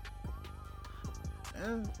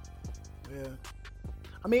 Yeah.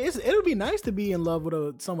 I mean, it'll be nice to be in love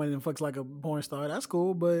with someone that fucks like a porn star. That's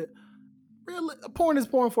cool, but really, porn is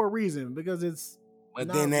porn for a reason, because it's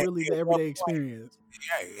not really the everyday experience.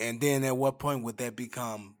 Yeah, and then at what point would that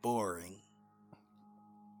become boring?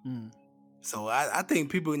 So I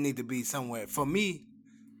think people need to be somewhere. For me,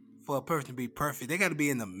 for a person to be perfect, they got to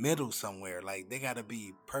be in the middle somewhere. Like, they got to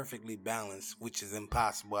be perfectly balanced, which is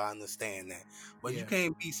impossible. I understand that. But you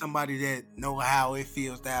can't be somebody that know how it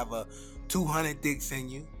feels to have a 200 dicks in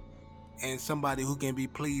you and somebody who can be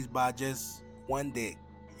pleased by just one dick.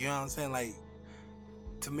 You know what I'm saying? Like,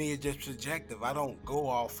 to me, it's just subjective. I don't go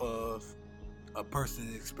off of a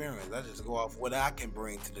person's experience. I just go off what I can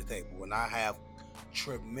bring to the table. When I have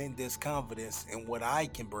tremendous confidence in what I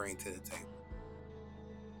can bring to the table.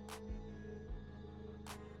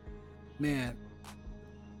 Man,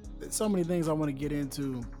 there's so many things I want to get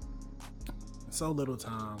into. So little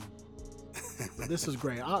time. This is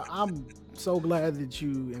great. I'm so glad that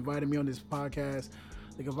you invited me on this podcast.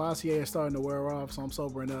 The Cavassier is starting to wear off, so I'm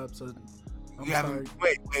sobering up. So you haven't.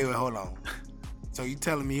 Wait, hold on. So you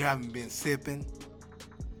telling me you haven't been sipping?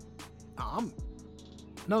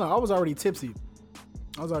 No, I was already tipsy.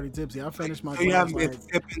 I finished my. So you haven't been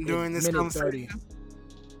sipping during this conversation? 30.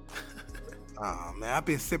 Oh man, I've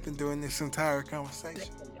been sipping during this entire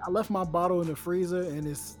conversation. I left my bottle in the freezer and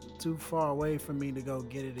it's too far away for me to go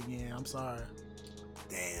get it again. I'm sorry.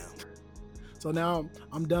 Damn. So now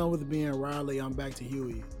I'm done with being Riley. I'm back to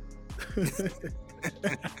Huey.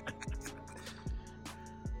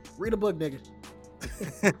 Read a book, nigga.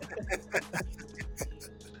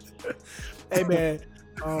 Hey man,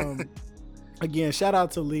 again, shout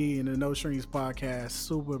out to Lee and the No Strings podcast.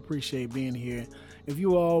 Super appreciate being here. If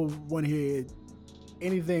you all want to hear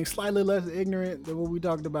anything slightly less ignorant than what we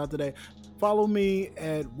talked about today, follow me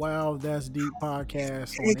at Wow That's Deep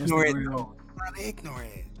Podcast on Instagram. Not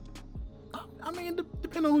ignorant. I mean,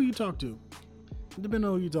 depending on who you talk to.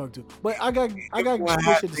 But I got good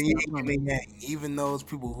shit to say. Even those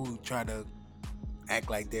people who try to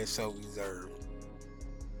act like they're so reserved.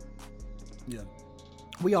 Yeah.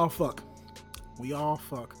 We all fuck.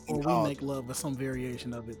 Or we make love or some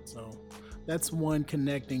variation of it. So that's one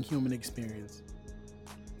connecting human experience.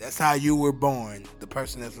 That's how you were born, the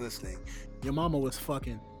person that's listening. Your mama was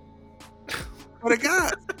fucking. What a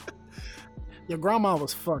God. Your grandma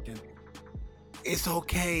was fucking. It's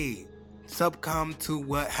okay. Succumb to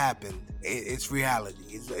what happened. It's reality.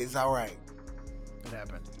 It's all right. It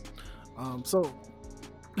happened. So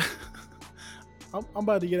I'm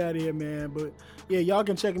about to get out of here, man. But yeah, y'all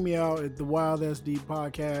can check me out at the Wild That's Deep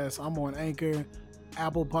Podcast. I'm on Anchor,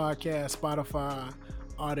 Apple Podcast, Spotify,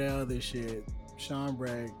 all that other shit. Sean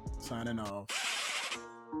Bragg signing off.